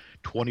workers,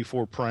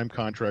 24 prime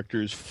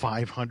contractors,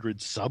 500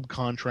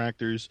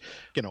 subcontractors.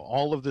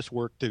 All of this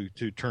work to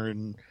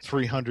turn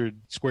 300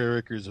 square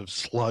acres of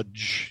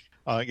sludge.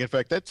 In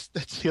fact, that's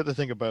the other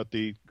thing about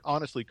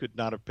honestly could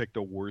not have picked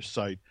a worse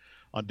site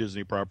on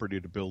Disney property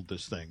to build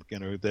this thing.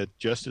 That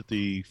just at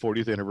the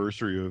 40th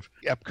anniversary of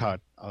Epcot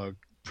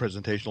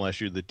presentation last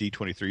year that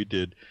D23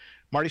 did,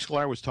 Marty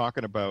Sklar was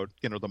talking about,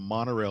 the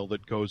monorail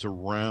that goes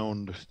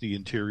around the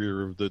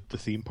interior of the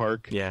theme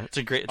park. Yeah, it's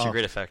a great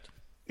effect.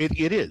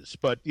 It is,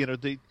 but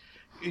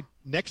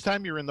next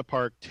time you're in the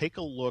park, take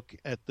a look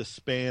at the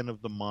span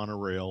of the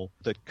monorail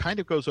that kind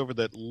of goes over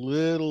that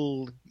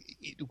little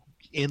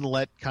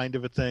inlet kind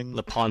of a thing.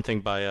 The pond thing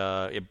by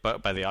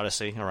the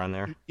Odyssey around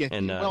there. Yeah,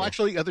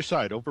 actually, other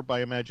side over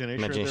by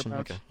Imagination.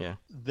 Okay, yeah.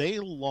 They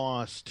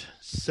lost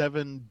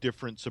 7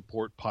 different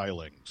support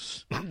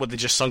pilings. What, they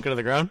just sunk into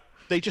the ground?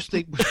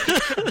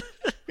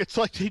 It's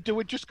like they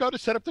would just go to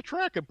set up the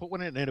track and put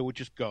one in, and it would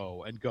just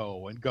go and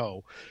go and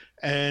go.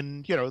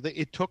 And,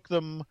 it took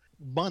them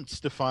months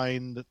to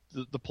find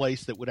the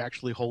place that would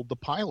actually hold the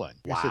piling.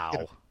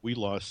 Wow. We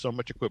lost so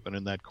much equipment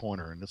in that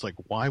corner, and it's like,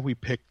 why we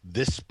picked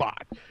this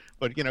spot?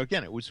 But,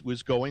 again, it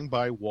was going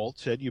by Walt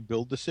said you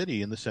build the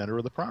city in the center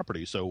of the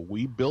property. So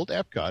we built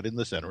Epcot in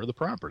the center of the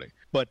property.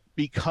 But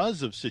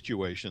because of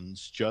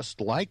situations just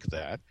like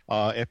that,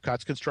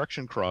 Epcot's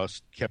construction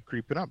costs kept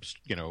creeping up.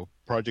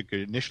 Project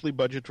initially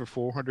budgeted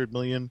for $400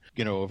 million,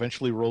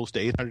 eventually rolls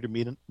to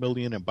 $800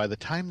 million. And by the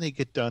time they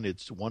get done,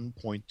 it's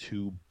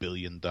 $1.2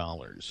 billion.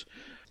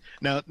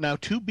 Now,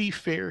 to be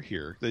fair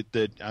here,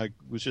 that I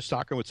was just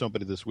talking with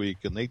somebody this week,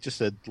 and they just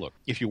said, look,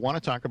 if you want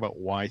to talk about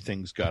why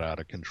things got out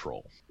of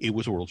control, it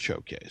was World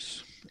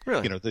Showcase.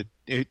 Really?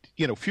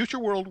 Future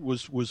World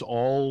was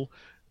all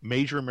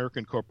major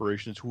American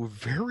corporations who were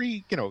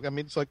very,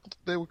 it's like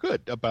they were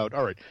good about,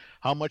 all right,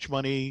 how much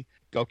money.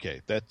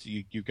 Okay, that's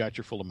you got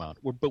your full amount.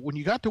 But when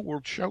you got to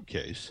World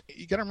Showcase,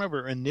 you got to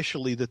remember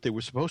initially that there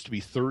were supposed to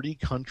be 30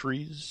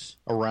 countries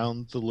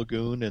around the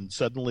lagoon, and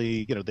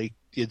suddenly,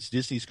 it's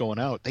Disney's going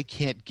out. They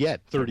can't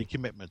get 30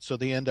 commitments, so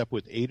they end up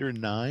with 8 or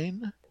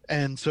 9.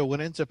 And so what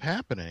ends up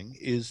happening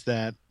is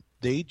that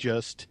they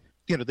just,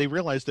 they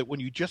realize that when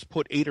you just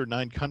put 8 or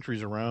 9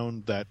 countries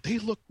around, that they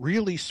look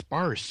really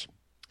sparse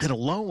and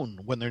alone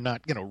when they're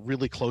not,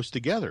 really close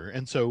together.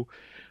 And so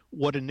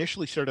what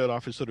initially started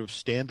off as sort of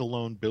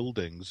standalone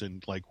buildings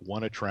and like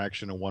one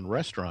attraction and one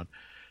restaurant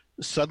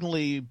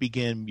suddenly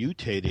began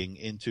mutating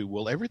into,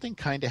 well, everything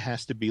kind of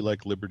has to be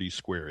like Liberty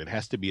Square. It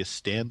has to be a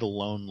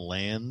standalone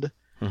land.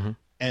 Mm-hmm.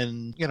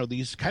 And,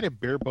 these kind of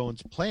bare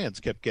bones plans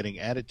kept getting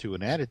added to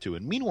and added to.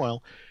 And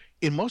meanwhile,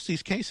 in most of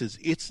these cases,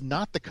 it's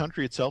not the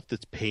country itself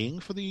that's paying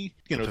for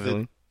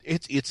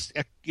it's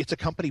a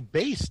company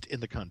based in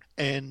the country.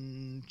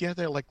 And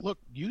they're like, look,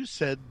 you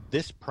said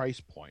this price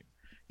point.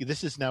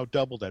 This is now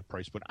double that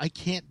price point. I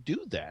can't do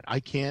that.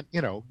 I can't,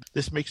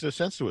 this makes no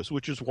sense to us,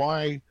 which is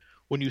why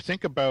when you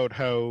think about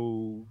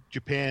how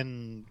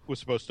Japan was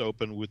supposed to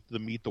open with the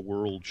Meet the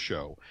World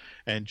show,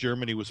 and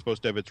Germany was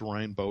supposed to have its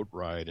Rhine boat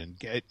ride, and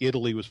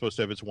Italy was supposed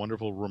to have its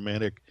wonderful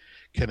romantic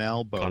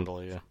canal boat.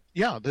 Gondola, yeah.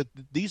 Yeah,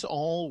 these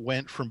all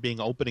went from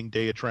being opening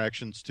day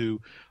attractions to,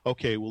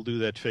 okay, we'll do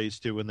that phase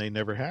 2, and they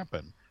never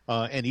happen.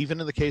 And even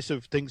in the case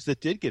of things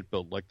that did get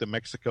built, like the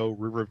Mexico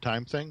River of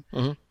Time thing,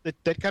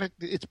 that got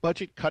its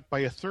budget cut by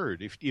a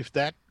third. If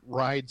that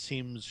ride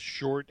seems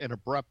short and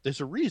abrupt,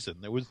 there's a reason.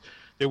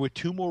 There were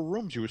 2 more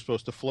rooms you were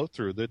supposed to float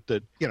through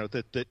that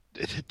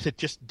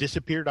just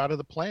disappeared out of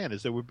the plan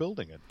as they were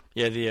building it.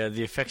 Yeah,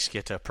 the effects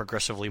get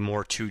progressively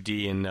more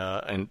 2D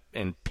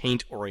and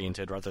paint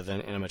oriented rather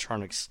than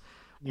animatronics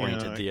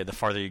oriented. The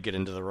farther you get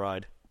into the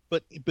ride.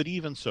 But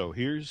even so,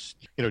 here's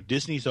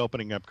Disney's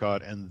opening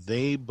Epcot, and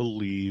they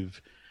believe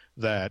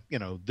that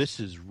this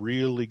is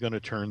really going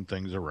to turn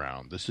things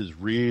around. This is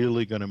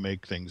really going to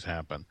make things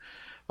happen.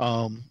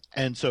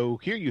 And so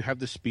here you have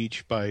the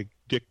speech by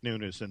Dick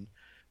Nunes, and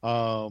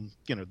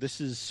this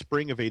is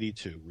spring of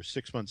 '82. We're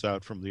 6 months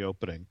out from the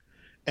opening,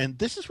 and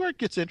this is where it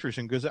gets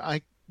interesting because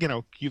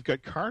you've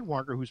got Karen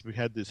Walker, who's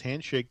had this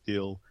handshake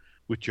deal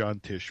with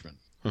John Tishman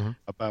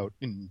about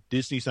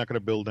Disney's not going to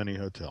build any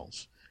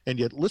hotels. And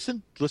yet,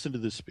 listen to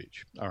this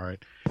speech. All right,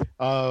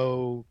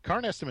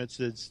 current estimates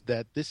is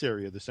that this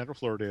area, the Central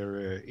Florida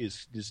area,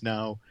 is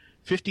now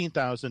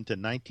 15,000 to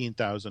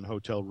 19,000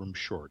 hotel rooms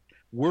short.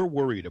 We're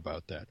worried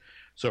about that.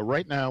 So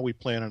right now, we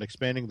plan on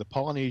expanding the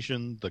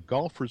Polynesian, the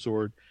Golf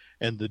Resort,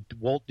 and the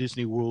Walt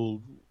Disney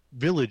World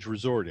Village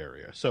Resort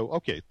area.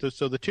 So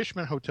so the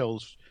Tishman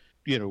hotels,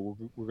 we're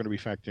going to be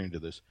factoring into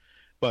this,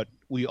 but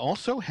we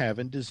also have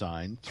in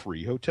design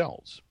 3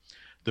 hotels.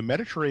 The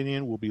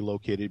Mediterranean will be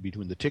located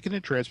between the Ticket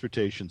and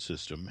Transportation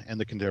System and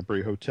the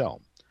Contemporary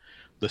Hotel.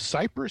 The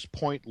Cypress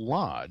Point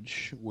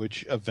Lodge,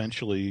 which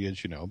eventually,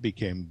 as you know,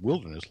 became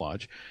Wilderness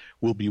Lodge,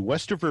 will be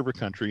west of River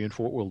Country in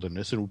Fort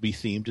Wilderness and will be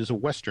themed as a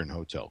Western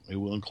hotel. It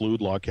will include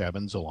log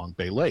cabins along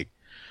Bay Lake.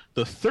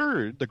 The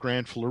third, the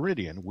Grand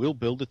Floridian, will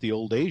build at the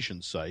Old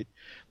Asian site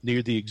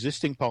near the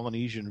existing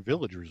Polynesian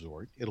Village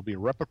Resort. It'll be a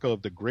replica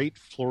of the great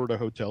Florida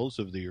hotels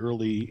of the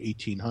early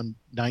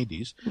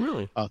 1890s.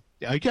 Really?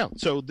 Yeah.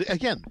 So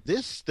again,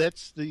 that's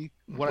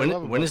what I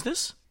love. When is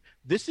this?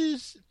 This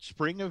is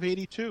spring of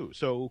 '82.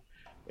 So,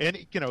 and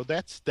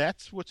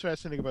that's what's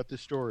fascinating about this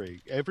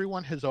story.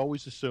 Everyone has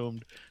always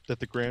assumed that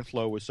the Grand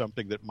Flo was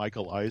something that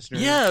Michael Eisner.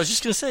 Yeah, I was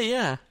just gonna say,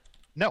 yeah.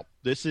 No,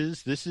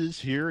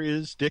 here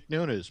is Dick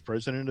Nunes,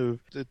 president of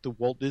the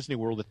Walt Disney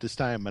World at this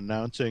time,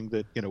 announcing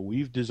that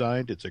we've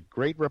designed, it's a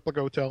great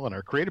replica hotel, and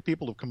our creative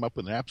people have come up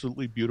with an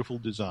absolutely beautiful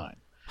design.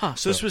 Huh?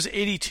 So this was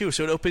 '82,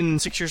 so it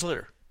opened 6 years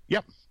later.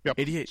 Yep.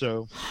 '88.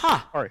 So,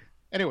 all right.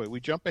 Anyway, we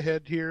jump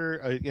ahead here.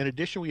 In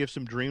addition, we have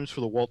some dreams for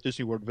the Walt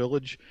Disney World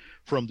Village.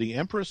 From the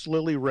Empress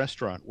Lily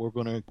restaurant, we're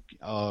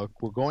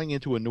going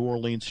into a New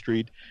Orleans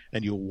street,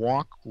 and you'll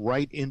walk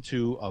right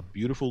into a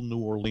beautiful New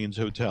Orleans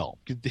hotel.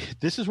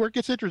 This is where it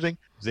gets interesting.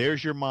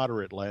 There's your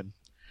moderate, Len.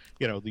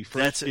 The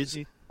first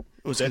Disney.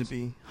 It was going to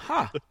be.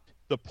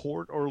 The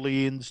Port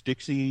Orleans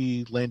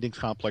Dixie Landings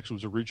complex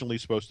was originally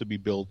supposed to be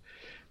built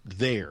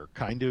there,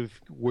 kind of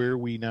where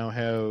we now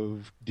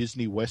have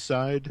Disney West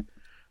Side.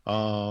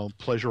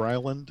 Pleasure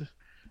Island.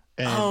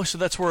 And so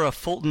that's where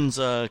Fulton's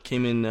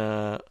came in.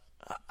 That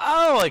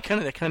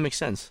kind of makes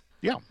sense.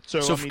 Yeah.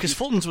 So because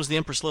Fulton's was the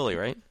Empress Lily,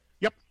 right?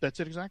 Yep, that's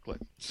it exactly.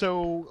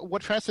 So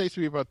what fascinates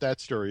me about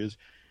that story is,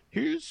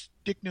 here's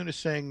Dick Nunes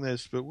saying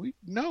this, but we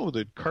know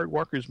that Cart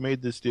Walker's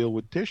made this deal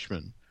with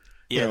Tishman.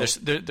 Yeah,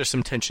 there's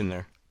some tension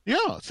there.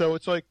 Yeah. So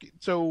it's like,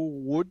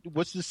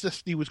 what's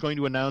this he was going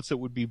to announce that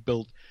would be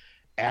built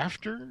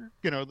after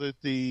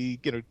the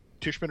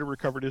Tishman had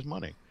recovered his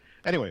money?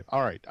 Anyway,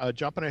 all right,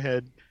 jumping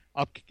ahead,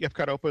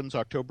 Epcot opens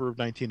October of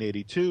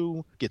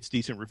 1982, gets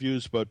decent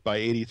reviews, but by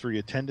 '83,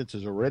 attendance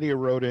is already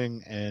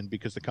eroding, and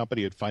because the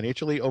company had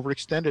financially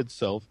overextended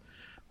itself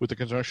with the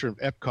construction of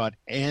Epcot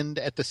and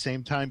at the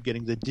same time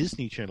getting the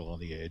Disney Channel on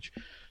the edge,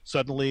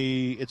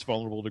 suddenly it's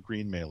vulnerable to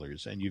green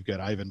mailers. And you've got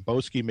Ivan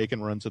Boesky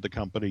making runs at the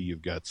company.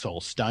 You've got Saul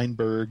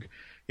Steinberg,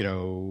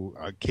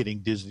 kidding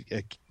Disney,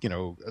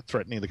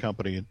 threatening the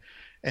company.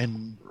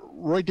 And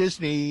Roy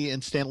Disney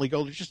and Stanley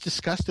Gold are just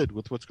disgusted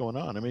with what's going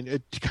on. I mean,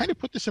 to kind of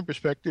put this in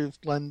perspective,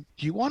 Glenn,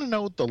 do you want to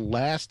know the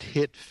last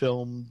hit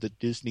film that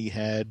Disney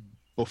had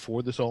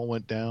before this all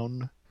went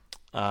down?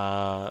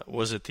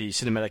 Was it the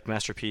cinematic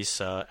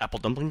masterpiece Apple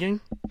Dumpling Gang?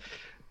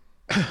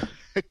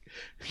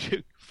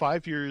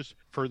 5 years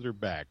further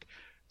back.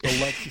 The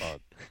Love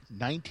Bug,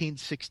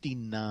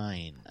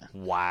 1969.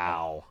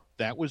 Wow.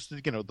 That was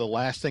the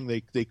last thing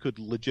they could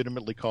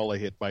legitimately call a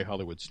hit by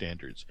Hollywood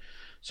standards.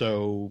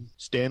 So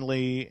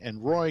Stanley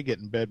and Roy get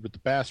in bed with the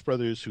Bass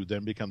brothers, who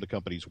then become the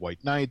company's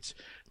White Knights.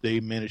 They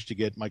managed to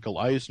get Michael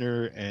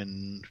Eisner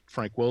and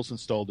Frank Wells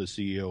installed as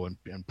CEO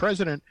and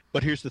president.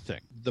 But here's the thing.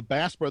 The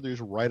Bass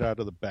brothers right out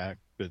of the back,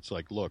 it's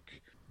like, look,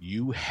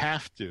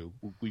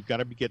 we've got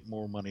to get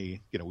more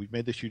money. We've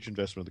made this huge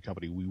investment in the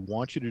company. We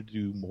want you to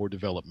do more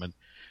development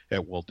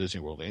at Walt Disney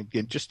World.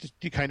 And just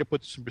to kind of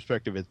put this in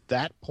perspective, at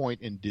that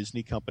point in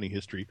Disney company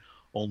history,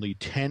 only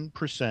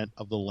 10%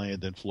 of the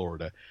land in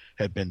Florida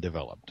had been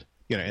developed.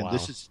 And Wow.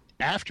 this is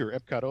after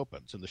Epcot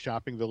opens and the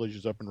shopping village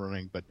is up and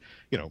running. But,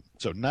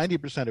 so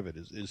 90% of it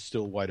is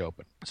still wide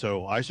open.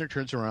 So Eisner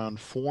turns around,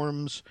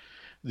 forms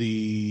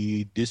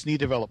the Disney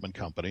Development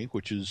Company,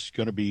 which is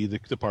going to be the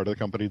part of the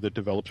company that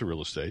develops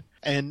real estate.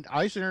 And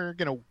Eisner,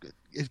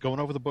 is going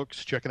over the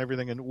books, checking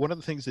everything. And one of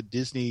the things that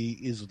Disney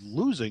is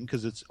losing,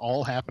 because it's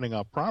all happening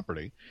off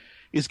property,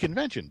 is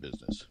convention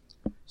business.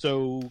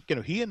 So,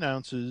 he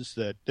announces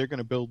that they're going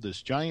to build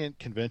this giant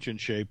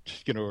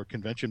convention-shaped, or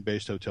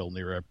convention-based hotel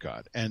near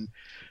Epcot. And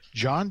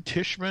John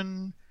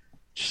Tishman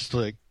just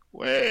like,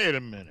 wait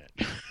a minute.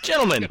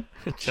 Gentlemen.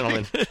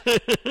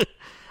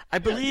 I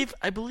believe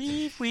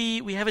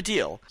we have a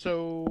deal.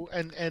 So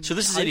So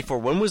this is 84.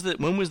 When was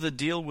the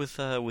deal with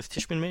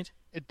Tishman made?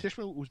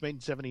 Tishman was made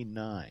in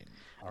 79.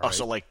 Oh,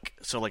 so like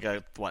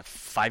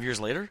 5 years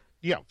later?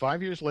 Yeah,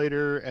 5 years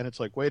later, and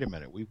it's like, wait a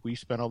minute, we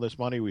spent all this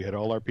money, we had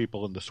all our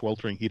people in the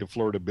sweltering heat of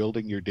Florida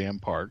building your damn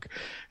park,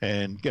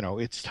 and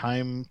it's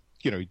time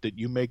that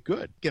you make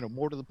good.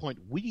 More to the point,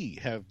 we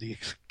have the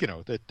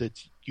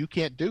that you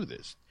can't do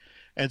this.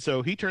 And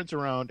so he turns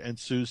around and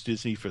sues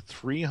Disney for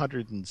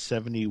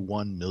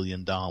 $371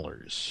 million.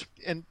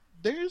 And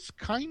there's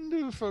kind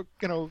of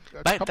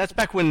that's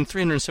back when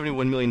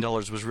 $371 million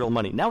was real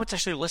money. Now it's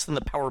actually less than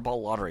the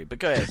Powerball lottery. But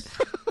go ahead.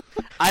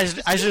 I was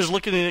just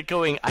looking at it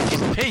going, I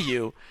can pay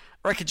you,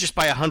 or I could just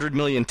buy 100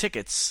 million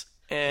tickets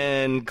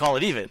and call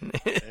it even.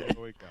 There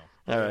we go.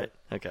 All right.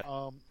 Okay.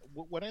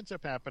 What ends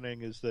up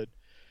happening is that,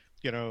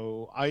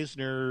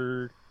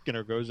 Eisner,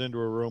 goes into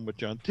a room with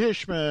John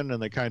Tishman,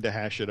 and they kind of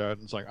hash it out.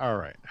 And it's like, all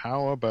right,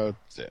 how about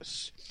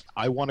this?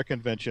 I want a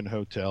convention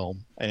hotel,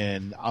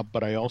 and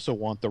but I also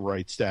want the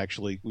rights to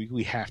actually.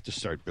 We have to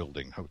start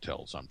building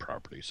hotels on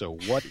property. So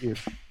what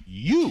if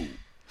you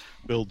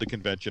build the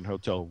convention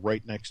hotel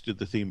right next to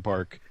the theme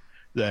park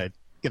that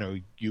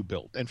you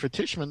built? And for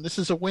Tishman, this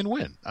is a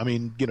win-win. I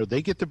mean,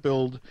 they get to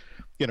build,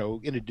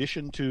 in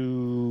addition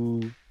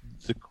to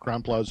the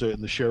Crowne Plaza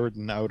and the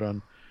Sheraton out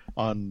on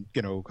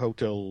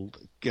Hotel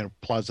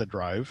Plaza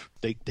Drive,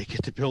 they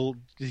get to build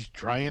these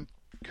giant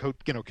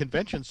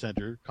convention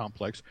center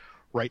complex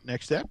right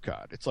next to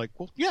Epcot. It's like,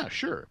 well, yeah,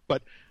 sure,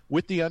 but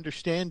with the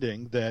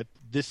understanding that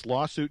this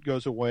lawsuit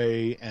goes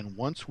away, and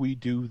once we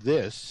do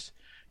this,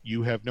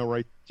 you have no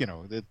right.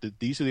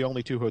 These are the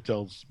only two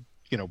hotels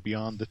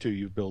beyond the two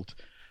you've built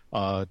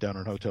down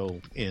in Hotel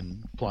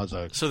in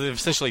Plaza. So they've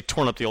essentially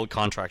torn up the old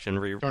contract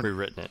and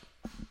rewritten it.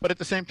 But at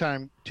the same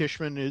time,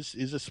 Tishman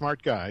is a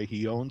smart guy.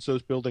 He owns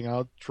those buildings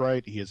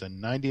outright. He has a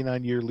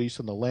 99-year lease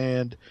on the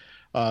land.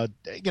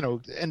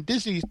 And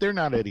Disney, they're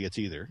not idiots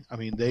either. I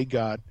mean, they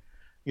got,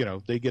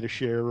 they get a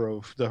share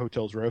of the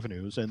hotel's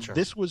revenues. And Sure.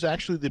 This was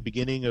actually the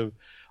beginning of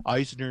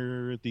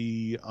Eisner,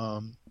 the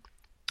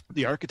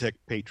architect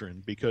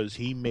patron, because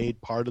he made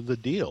part of the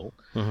deal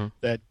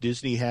that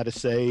Disney had a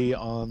say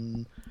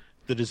on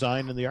the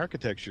design and the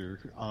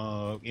architecture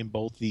in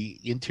both the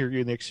interior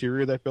and the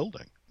exterior of that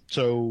building.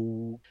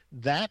 So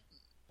that,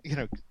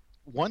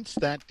 once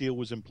that deal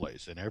was in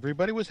place and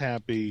everybody was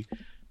happy,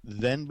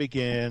 then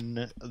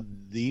began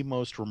the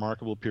most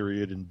remarkable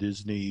period in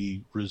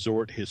Disney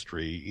resort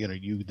history.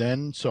 You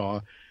then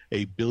saw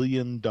a $1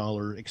 billion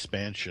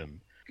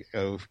expansion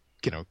of,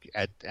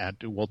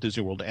 at Walt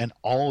Disney World, and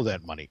all of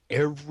that money,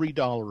 every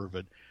dollar of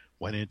it,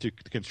 went into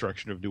the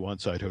construction of new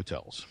on-site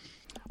hotels.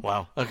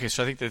 Wow. Okay,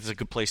 so I think that's a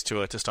good place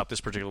to stop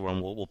this particular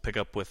one. We'll pick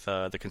up with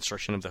the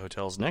construction of the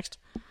hotels next.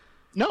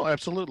 No,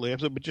 absolutely.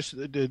 But just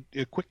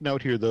a quick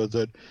note here, though,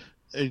 that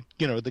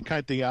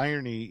the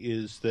irony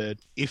is that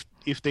if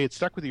they had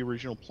stuck with the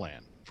original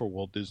plan for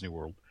Walt Disney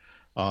World,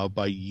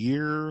 by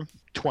year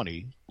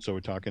 20, so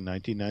we're talking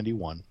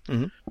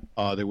 1991,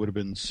 there would have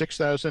been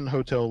 6,000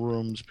 hotel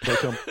rooms.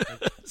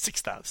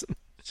 6,000.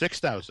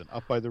 6,000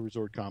 up by the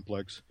resort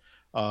complex.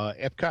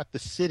 Epcot, the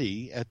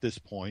city, at this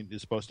point, is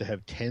supposed to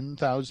have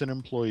 10,000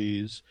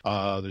 employees.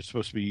 There's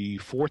supposed to be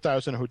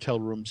 4,000 hotel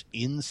rooms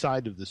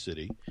inside of the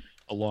city,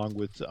 along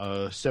with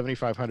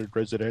 7,500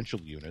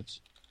 residential units.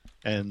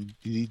 And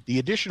the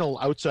additional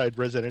outside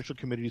residential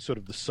communities, sort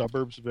of the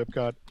suburbs of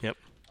Epcot,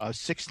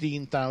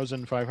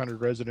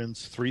 16,500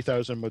 residents,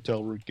 3,000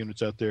 motel room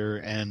units out there.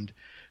 And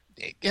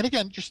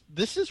again, just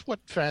this is what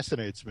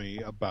fascinates me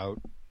about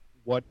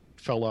what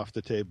fell off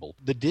the table.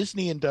 The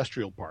Disney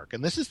Industrial Park.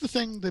 And this is the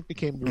thing that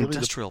became really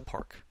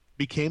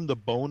became the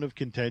bone of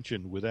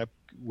contention with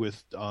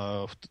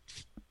the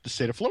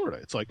state of Florida.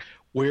 It's like,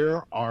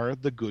 where are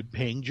the good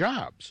paying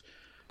jobs?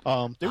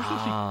 There's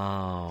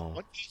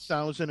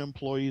 20,000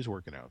 employees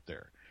working out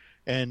there.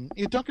 And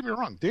don't get me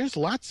wrong, there's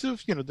lots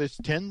of, there's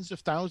tens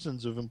of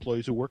thousands of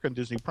employees who work on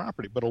Disney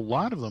property, but a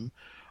lot of them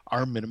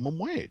are minimum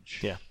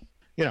wage. Yeah.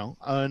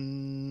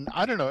 And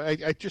I don't know.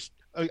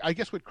 I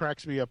guess what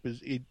cracks me up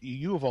is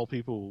you of all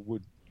people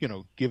would,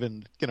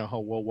 given, how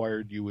well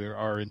wired you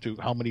are into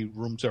how many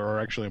rooms there are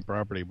actually on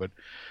property, but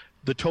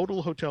the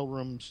total hotel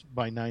rooms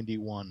by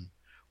 91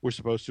 were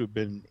supposed to have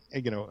been,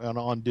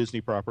 on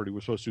Disney property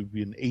was supposed to have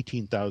been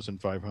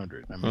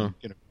 18,500. I mean,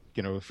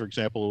 for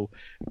example,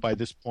 by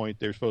this point,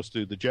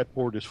 the jet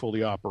board is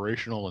fully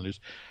operational, and there's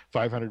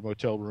 500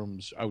 motel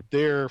rooms out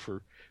there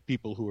for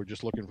people who are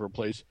just looking for a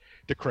place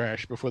to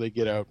crash before they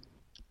get out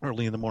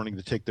early in the morning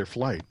to take their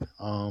flight.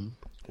 Wow.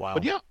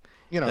 But yeah,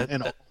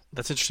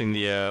 that's interesting.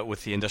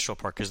 With the industrial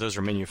park, because those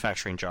are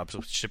manufacturing jobs,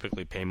 which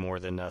typically pay more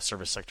than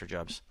service sector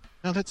jobs.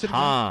 No, that's it.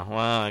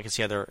 Wow, I can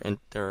see how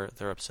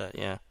they're upset.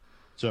 Yeah.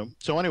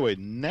 So anyway,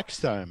 next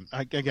time,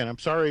 again, I'm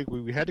sorry,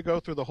 we had to go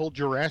through the whole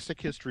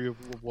Jurassic history of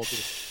Walt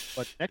Disney,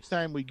 but next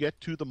time we get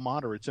to the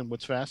moderates, and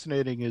what's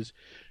fascinating is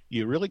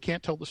you really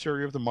can't tell the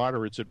story of the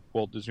moderates at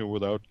Walt Disney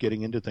without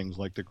getting into things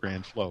like the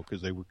Grand Flow,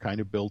 because they were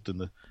kind of built in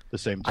the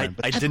same time.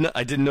 I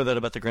didn't know that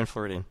about the Grand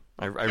Floridian.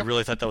 I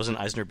really thought that was an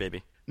Eisner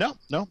baby. No,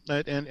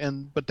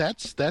 but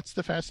that's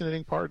the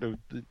fascinating part of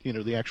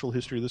the actual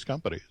history of this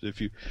company.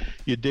 If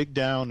you dig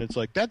down, it's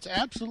like that's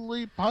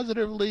absolutely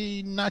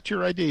positively not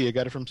your idea. You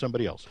got it from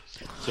somebody else.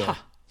 So.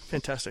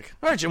 Fantastic.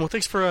 All right, Jim. Well,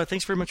 thanks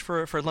very much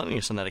for enlightening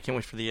us on that. I can't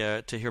wait for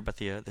to hear about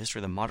the history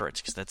of the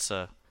moderates, because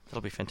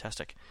that'll be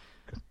fantastic.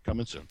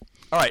 Coming soon.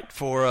 All right,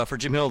 for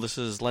Jim Hill, this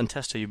is Len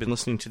Testa. You've been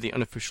listening to the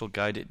Unofficial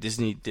Guide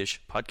Disney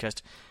Dish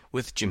podcast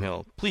with Jim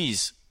Hill.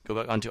 Please go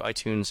back onto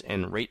iTunes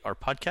and rate our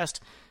podcast,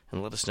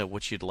 and let us know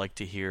what you'd like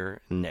to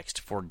hear next.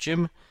 For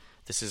Jim,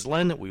 this is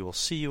Len. We will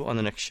see you on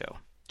the next show.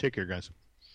 Take care, guys.